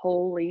was like,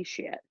 holy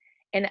shit.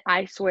 And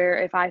I swear,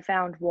 if I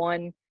found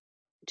one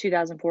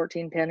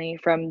 2014 penny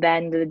from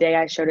then to the day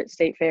I showed at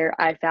State Fair,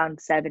 I found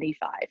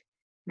 75.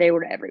 They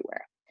were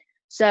everywhere.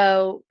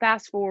 So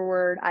fast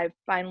forward, I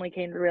finally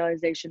came to the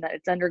realization that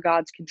it's under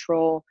God's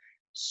control.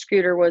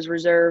 Scooter was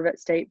reserve at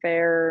State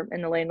Fair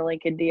in the Land of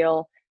Lincoln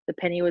deal. The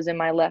penny was in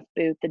my left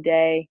boot the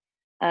day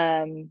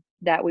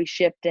that we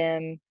shipped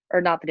him,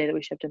 or not the day that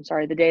we shipped him,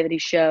 sorry, the day that he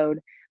showed,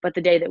 but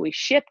the day that we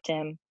shipped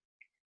him,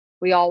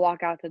 we all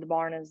walk out to the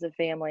barn as the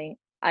family.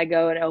 I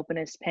go and open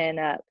his pen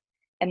up,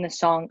 and the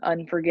song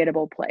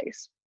Unforgettable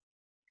plays.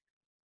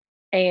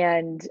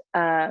 And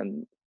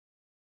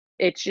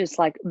it's just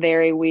like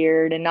very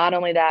weird. And not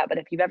only that, but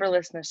if you've ever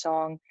listened to the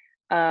song,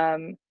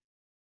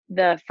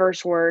 the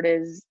first word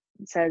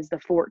says the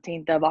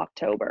 14th of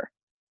October.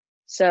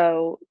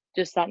 So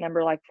just that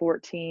number, like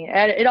 14,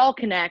 and it all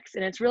connects,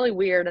 and it's really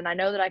weird. And I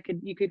know that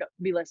you could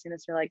be listening to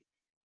this and you're like,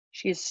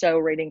 she is so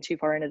reading too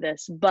far into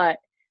this, but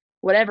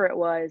whatever it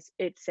was,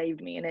 it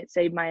saved me and it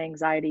saved my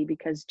anxiety,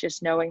 because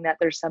just knowing that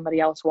there's somebody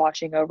else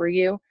watching over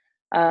you,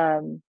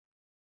 and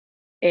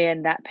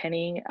that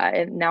penny,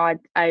 and now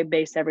I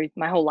base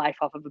my whole life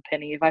off of a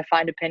penny. If I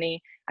find a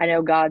penny, I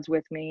know God's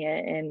with me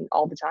and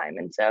all the time.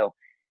 And so,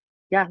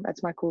 yeah,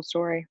 that's my cool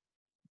story.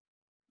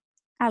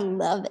 I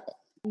love it.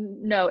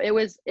 No, it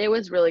was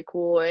really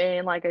cool.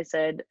 And like I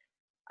said,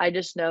 I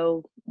just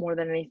know more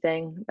than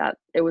anything that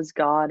it was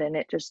God, and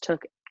it just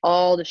took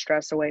all the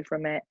stress away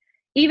from it.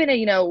 Even,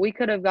 we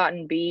could have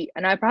gotten beat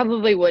and I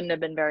probably wouldn't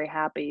have been very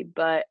happy,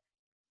 but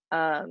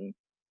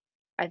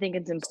I think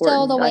it's important.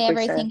 Still the way like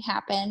everything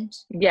happened.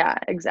 Yeah,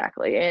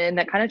 exactly. And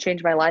that kind of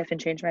changed my life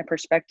and changed my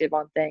perspective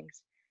on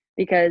things,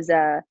 because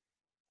the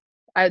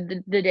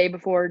day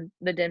before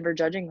the Denver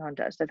judging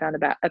contest, I found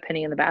a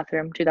penny in the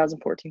bathroom,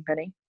 2014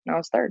 penny, and I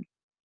was third.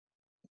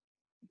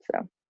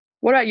 So,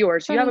 what about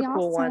yours? You have a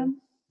cool one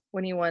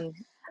when you won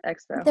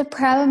Expo. The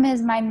problem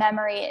is my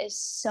memory is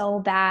so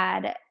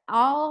bad.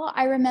 All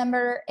I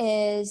remember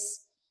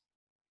is,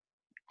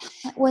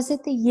 was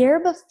it the year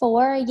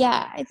before?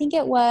 Yeah, I think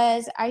it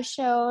was. I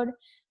showed,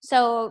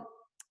 so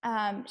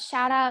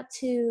shout out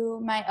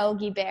to my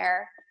Ogie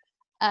Bear.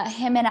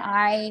 Him and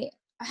I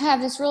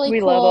have this really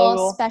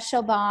cool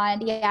special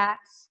bond. Yeah.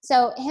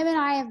 So him and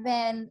I have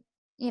been,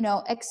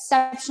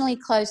 exceptionally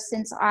close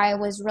since I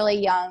was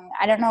really young.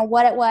 I don't know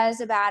what it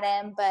was about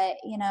him, but,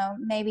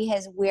 maybe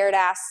his weird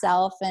ass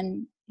self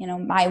and,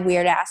 my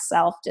weird ass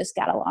self just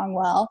got along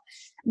well.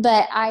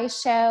 But I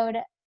showed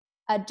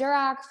a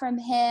Duroc from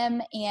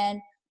him,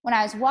 and when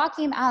I was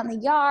walking him out in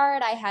the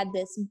yard, I had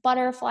this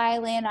butterfly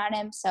land on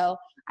him. So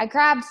I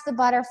grabbed the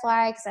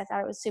butterfly because I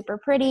thought it was super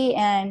pretty.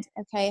 And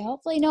okay,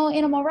 hopefully no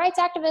animal rights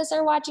activists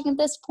are watching at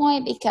this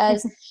point,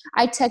 because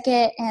I took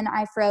it and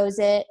I froze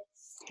it.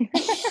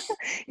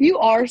 You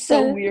are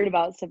so weird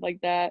about stuff like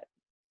that.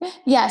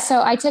 Yeah,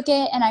 so I took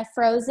it and I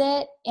froze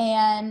it,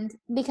 and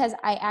because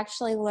I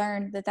actually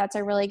learned that that's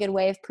a really good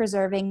way of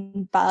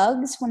preserving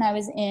bugs when I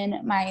was in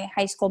my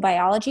high school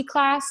biology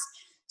class.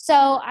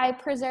 So I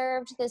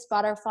preserved this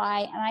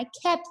butterfly and I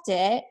kept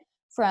it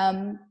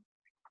from,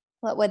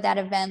 what would that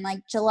have been, like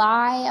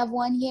July of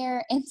one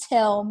year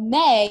until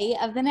May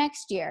of the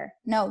next year.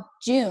 No,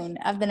 June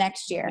of the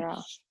next year.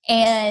 Yeah.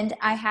 And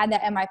I had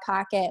that in my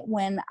pocket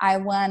when I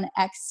won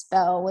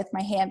Expo with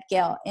my Hamp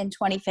Gill in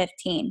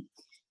 2015.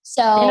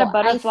 So and a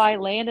butterfly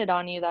landed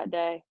on you that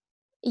day.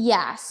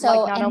 Yeah.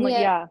 So we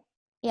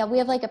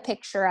have like a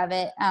picture of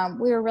it.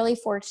 We were really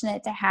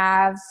fortunate to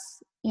have,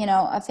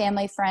 a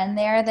family friend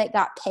there that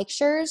got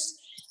pictures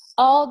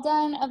all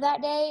done of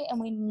that day, and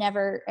we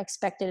never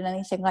expected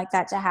anything like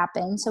that to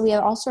happen. So we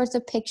have all sorts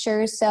of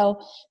pictures. So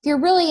if you're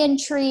really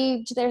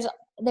intrigued,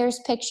 there's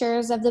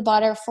pictures of the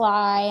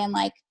butterfly and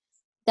like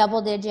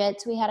double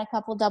digits. We had a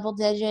couple double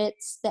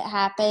digits that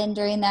happened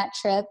during that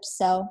trip.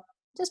 So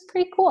just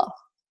pretty cool.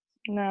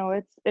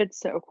 No, it's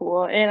so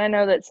cool. And I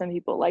know that some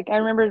people, I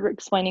remember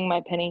explaining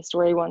my penny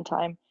story one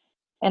time,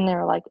 and they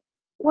were like,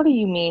 what do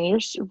you mean?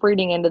 You're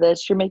reading into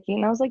this, you're making,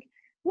 and I was like,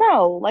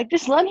 no,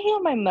 just let me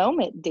have my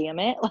moment, damn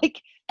it.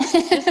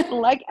 Just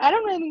I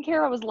don't even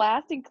care if I was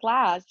last in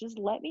class, just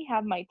let me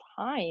have my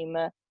time.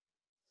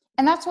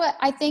 And that's what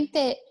I think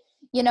that,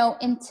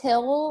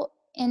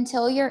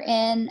 until you're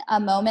in a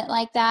moment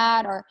like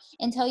that, or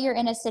until you're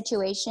in a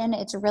situation,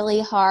 it's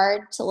really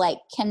hard to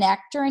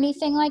connect or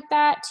anything like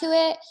that to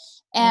it.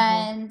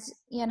 And,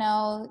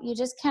 you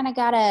just kind of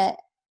gotta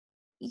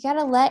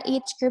let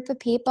each group of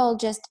people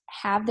just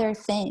have their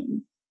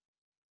thing.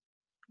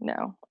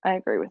 No, I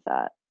agree with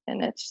that.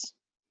 And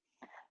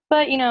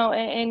but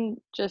in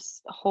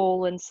just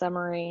whole and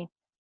summary,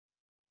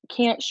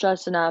 can't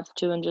stress enough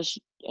to just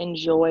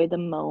enjoy the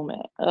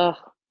moment.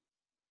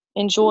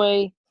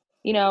 Enjoy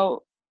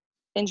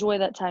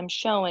that time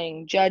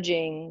showing,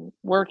 judging,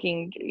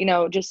 working,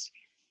 just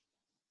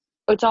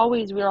we're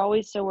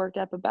always so worked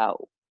up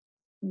about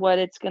what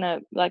it's gonna,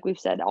 like we've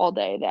said all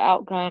day, the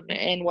outcome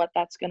and what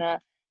that's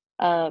gonna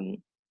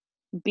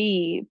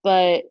be.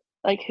 But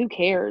who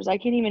cares? I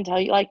can't even tell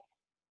you, I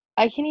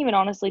can't even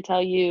honestly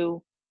tell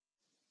you,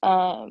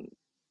 I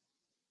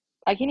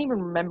can't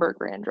even remember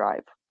Grand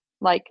Drive.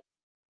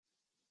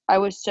 I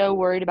was so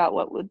worried about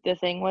what the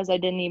thing was, I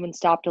didn't even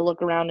stop to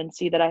look around and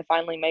see that I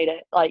finally made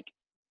it.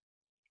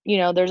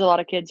 There's a lot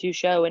of kids who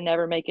show and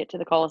never make it to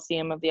the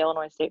Coliseum of the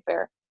Illinois State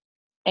Fair.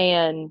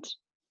 And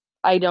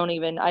I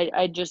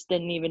just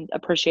didn't even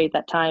appreciate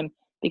that time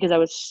because I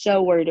was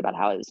so worried about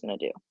how I was going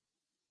to do.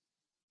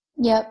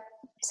 Yep.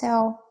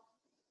 So.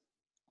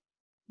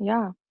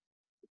 Yeah.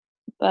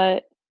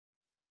 But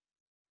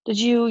did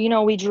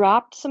we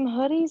dropped some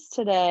hoodies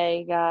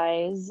today,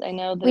 guys. I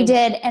know that we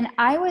did. And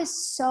I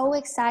was so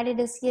excited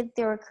to see that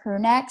there were crew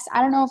necks.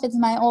 I don't know if it's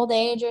my old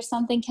age or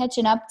something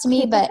catching up to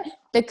me, but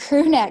the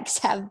crew necks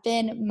have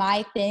been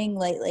my thing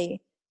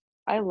lately.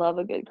 I love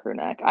a good crew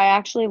neck. I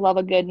actually love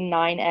a good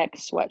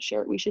 9X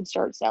sweatshirt. We should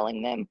start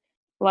selling them.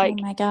 Oh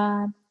my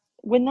God.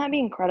 Wouldn't that be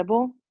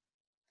incredible?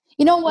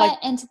 You know what? Like,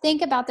 And to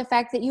think about the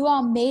fact that you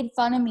all made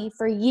fun of me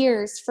for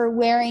years for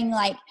wearing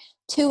like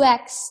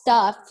 2X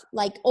stuff,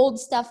 like old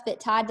stuff that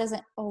Todd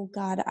doesn't. Oh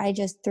God, I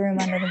just threw him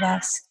under the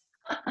bus.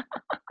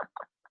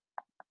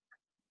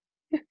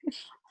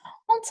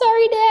 I'm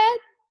sorry, Dad.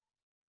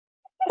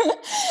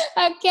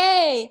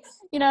 Okay.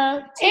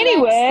 2X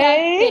anyway.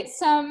 stuff that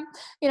some,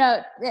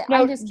 No,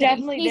 I'm just kidding.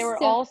 definitely, they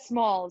were all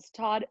smalls.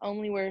 Todd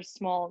only wears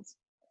smalls.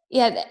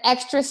 Yeah, the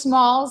extra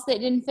smalls that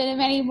didn't fit him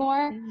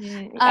anymore.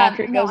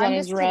 After he No, goes on I'm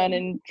his just run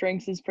kidding. and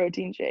drinks his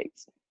protein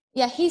shakes.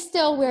 Yeah, he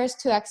still wears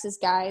 2X's,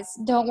 guys.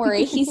 Don't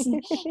worry.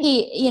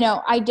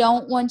 I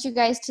don't want you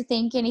guys to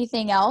think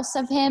anything else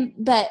of him,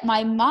 but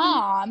my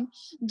mom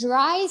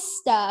dries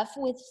stuff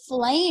with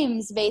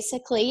flames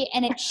basically,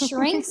 and it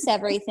shrinks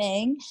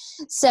everything.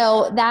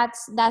 So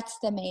that's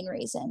the main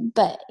reason.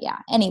 But yeah,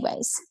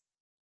 anyways.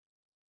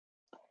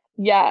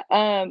 Yeah,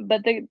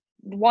 but the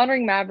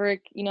Wandering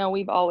Maverick,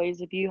 we've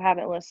always, if you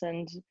haven't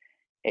listened,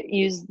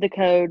 use the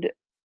code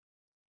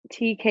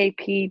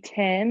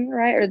TKP10,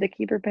 right? Or the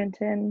Keeper Pen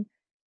 10.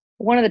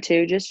 One of the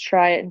two. Just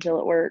try it until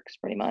it works,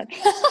 pretty much.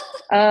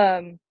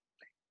 And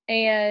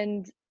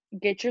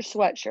get your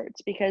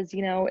sweatshirts because,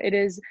 it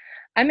is,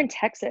 I'm in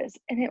Texas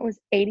and it was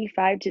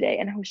 85 today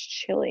and I was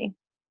chilly.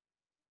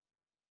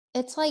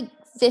 It's like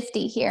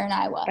 50 here in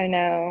Iowa. I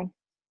know.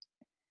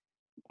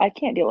 I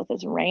can't deal with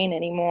this rain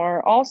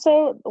anymore.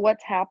 Also,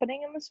 what's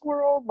happening in this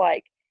world,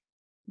 like,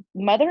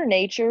 Mother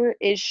Nature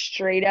is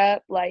straight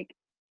up like,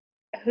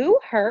 who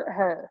hurt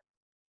her?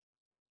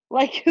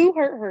 Like, who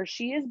hurt her?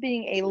 She is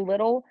being a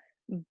little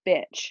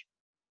bitch.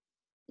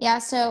 Yeah,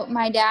 so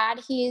my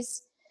dad,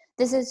 this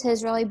is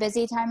his really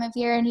busy time of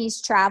year and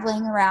he's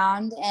traveling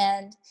around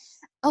and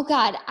oh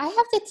God, I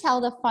have to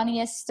tell the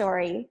funniest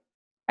story.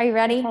 Are you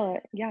ready? Tell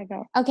it. Yeah,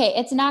 go. Okay,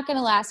 it's not going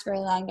to last very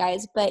long,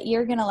 guys, but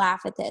you're going to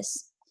laugh at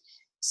this.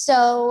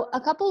 So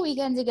a couple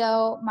weekends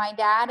ago, my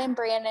dad and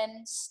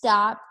Brandon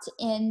stopped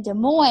in Des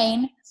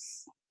Moines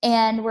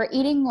and we're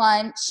eating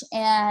lunch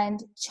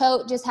and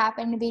Choate just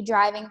happened to be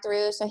driving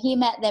through, so he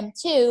met them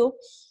too.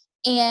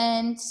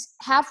 And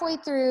halfway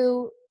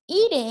through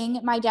eating,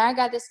 my dad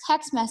got this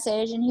text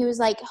message and he was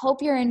like,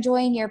 "Hope you're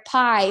enjoying your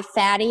pie,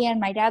 fatty." And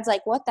my dad's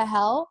like, "What the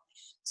hell?"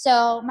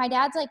 So my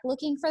dad's like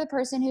looking for the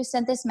person who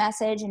sent this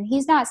message and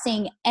he's not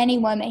seeing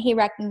anyone that he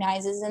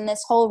recognizes in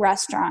this whole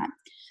restaurant.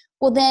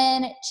 Well,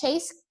 then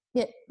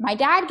my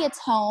dad gets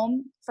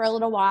home for a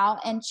little while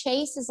and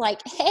Chase is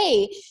like,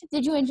 "Hey,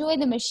 did you enjoy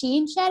the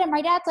machine shed?" And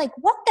my dad's like,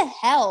 "What the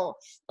hell?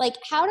 Like,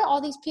 how do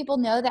all these people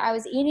know that I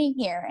was eating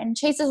here?" And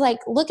Chase is like,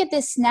 "Look at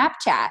this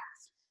Snapchat."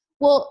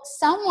 Well,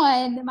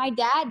 someone my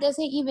dad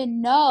doesn't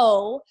even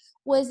know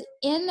was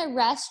in the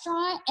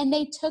restaurant and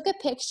they took a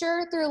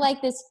picture through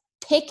like this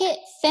picket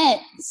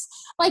fence.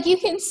 Like you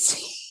can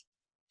see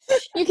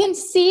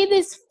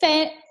this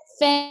fence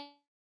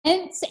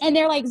and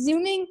they're like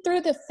zooming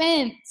through the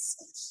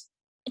fence,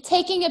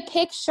 taking a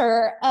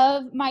picture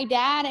of my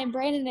dad and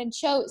Brandon and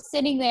Choate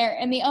sitting there.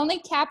 And the only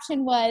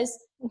caption was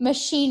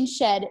 "Machine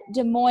Shed,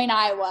 Des Moines,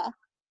 Iowa."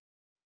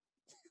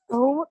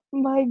 Oh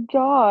my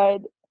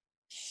God.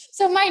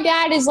 So my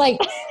dad is like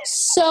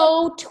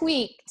so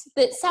tweaked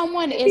that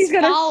someone is He's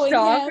gonna following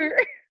stalk him.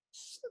 her.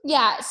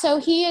 Yeah, so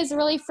he is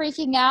really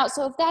freaking out.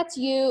 So if that's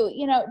you,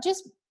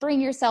 just bring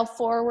yourself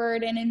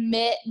forward and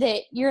admit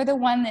that you're the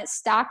one that's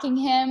stalking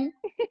him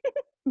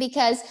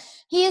because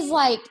he is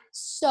like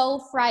so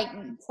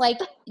frightened. Like,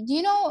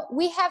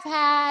 we have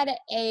had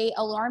a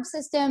alarm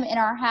system in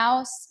our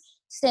house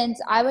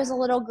since I was a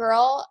little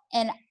girl,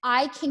 and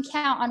I can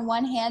count on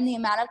one hand the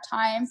amount of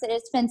times that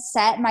it's been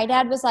set. My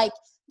dad was like,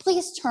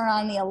 "Please turn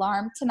on the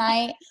alarm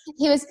tonight."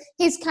 He's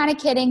kind of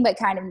kidding, but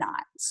kind of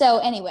not. So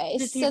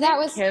anyways, So that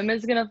was Kim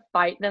is gonna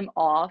fight them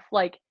off.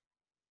 Like,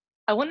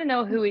 I want to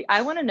know who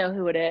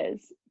it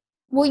is.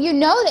 Well, you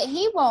know that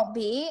he won't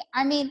be.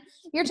 I mean,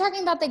 you're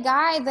talking about the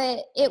guy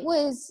that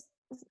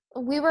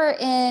we were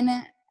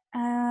in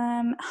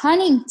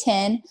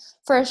Huntington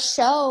for a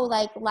show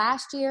like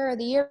last year or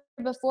the year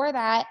before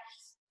that,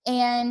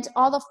 and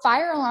all the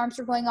fire alarms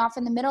were going off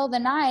in the middle of the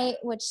night,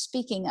 which,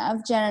 speaking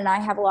of, Jen and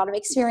I have a lot of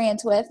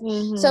experience with.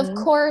 Mm-hmm. So, of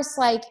course,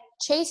 like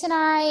Chase and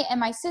I and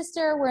my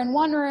sister were in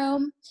one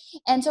room,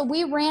 and so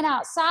we ran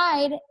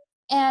outside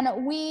and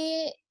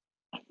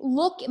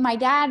my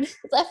dad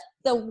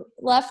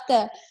left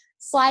the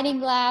sliding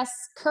glass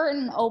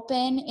curtain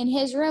open in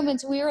his room,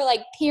 and so we were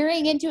like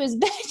peering into his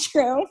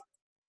bedroom.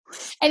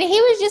 And he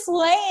was just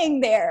laying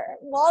there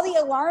while the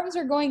alarms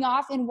were going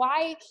off and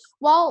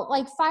while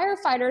like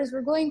firefighters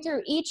were going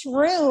through each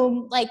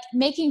room, like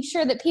making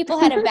sure that people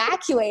had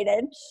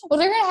evacuated. Well,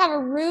 they're going to have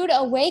a rude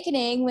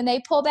awakening when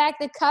they pull back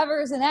the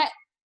covers and that,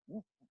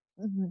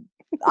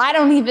 I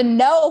don't even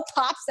know,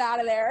 pops out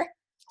of there.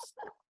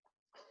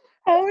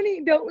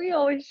 Don't we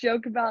always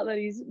joke about that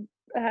he's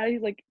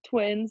like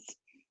twins?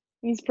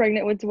 He's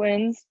pregnant with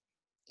twins.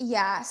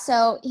 Yeah,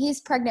 so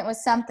he's pregnant with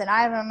something.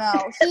 I don't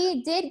know.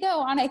 He did go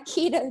on a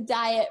keto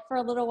diet for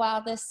a little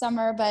while this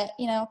summer, but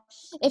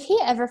if he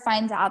ever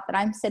finds out that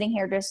I'm sitting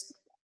here just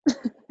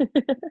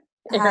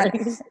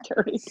Aaron's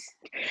dirty.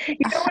 You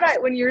know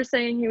what? When you were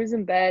saying he was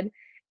in bed,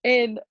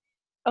 and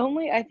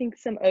only I think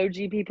some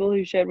OG people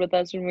who showed with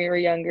us when we were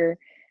younger,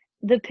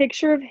 the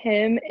picture of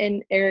him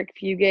and Eric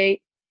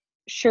Fugate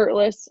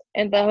shirtless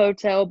in the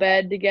hotel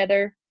bed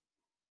together.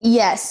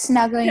 Yes,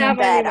 snuggling That in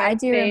might be bed. my I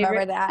do remember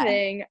favorite that.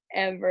 thing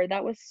ever.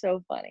 That was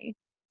so funny.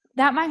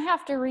 That might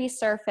have to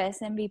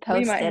resurface and be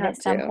We might posted have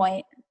at some to.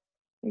 point.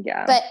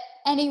 Yeah. But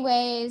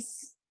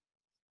anyways.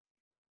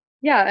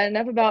 Yeah,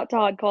 enough about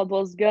Todd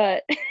Caldwell's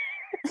gut.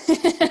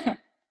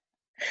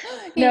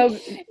 No,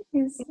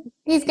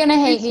 he's gonna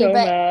hate me, so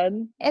but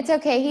mad. it's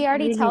okay. He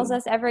already tells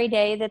us every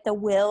day that the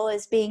will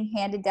is being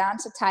handed down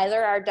to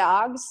Tyler, our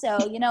dog. So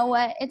you know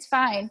what? It's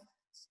fine.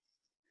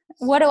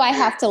 What do I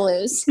have to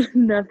lose?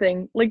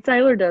 Nothing. Like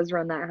Tyler does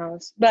run that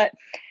house. But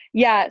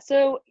yeah,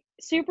 so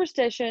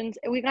superstitions,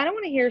 we kind of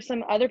want to hear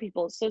some other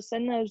people. So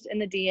send those in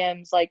the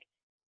DMs, like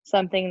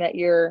something that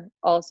you're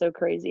also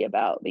crazy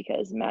about,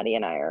 because Maddie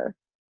and I are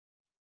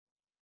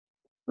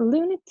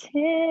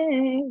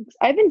lunatics.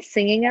 I've been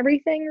singing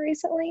everything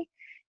recently,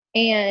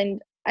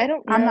 and I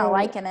don't know. I'm not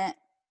liking it.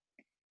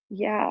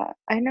 Yeah,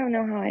 I don't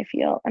know how I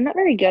feel. I'm not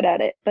very good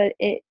at it, but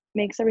it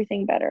makes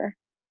everything better.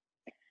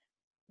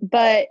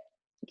 But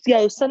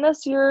yeah, send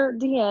us your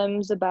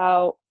DMs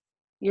about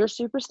your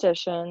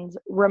superstitions.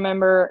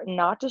 Remember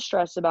not to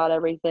stress about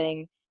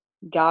everything.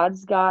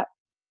 God's got,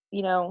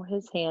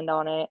 his hand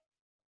on it.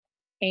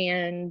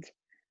 And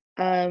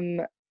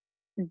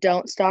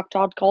don't stalk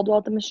Todd Caldwell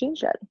at the machine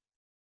shed.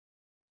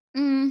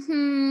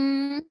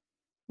 Mm-hmm.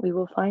 We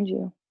will find you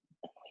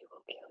and we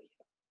will kill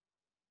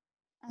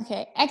you.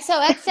 Okay.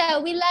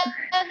 XOXO, we love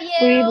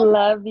you. We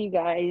love you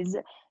guys.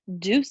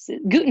 Deuces.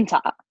 Guten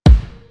Tag.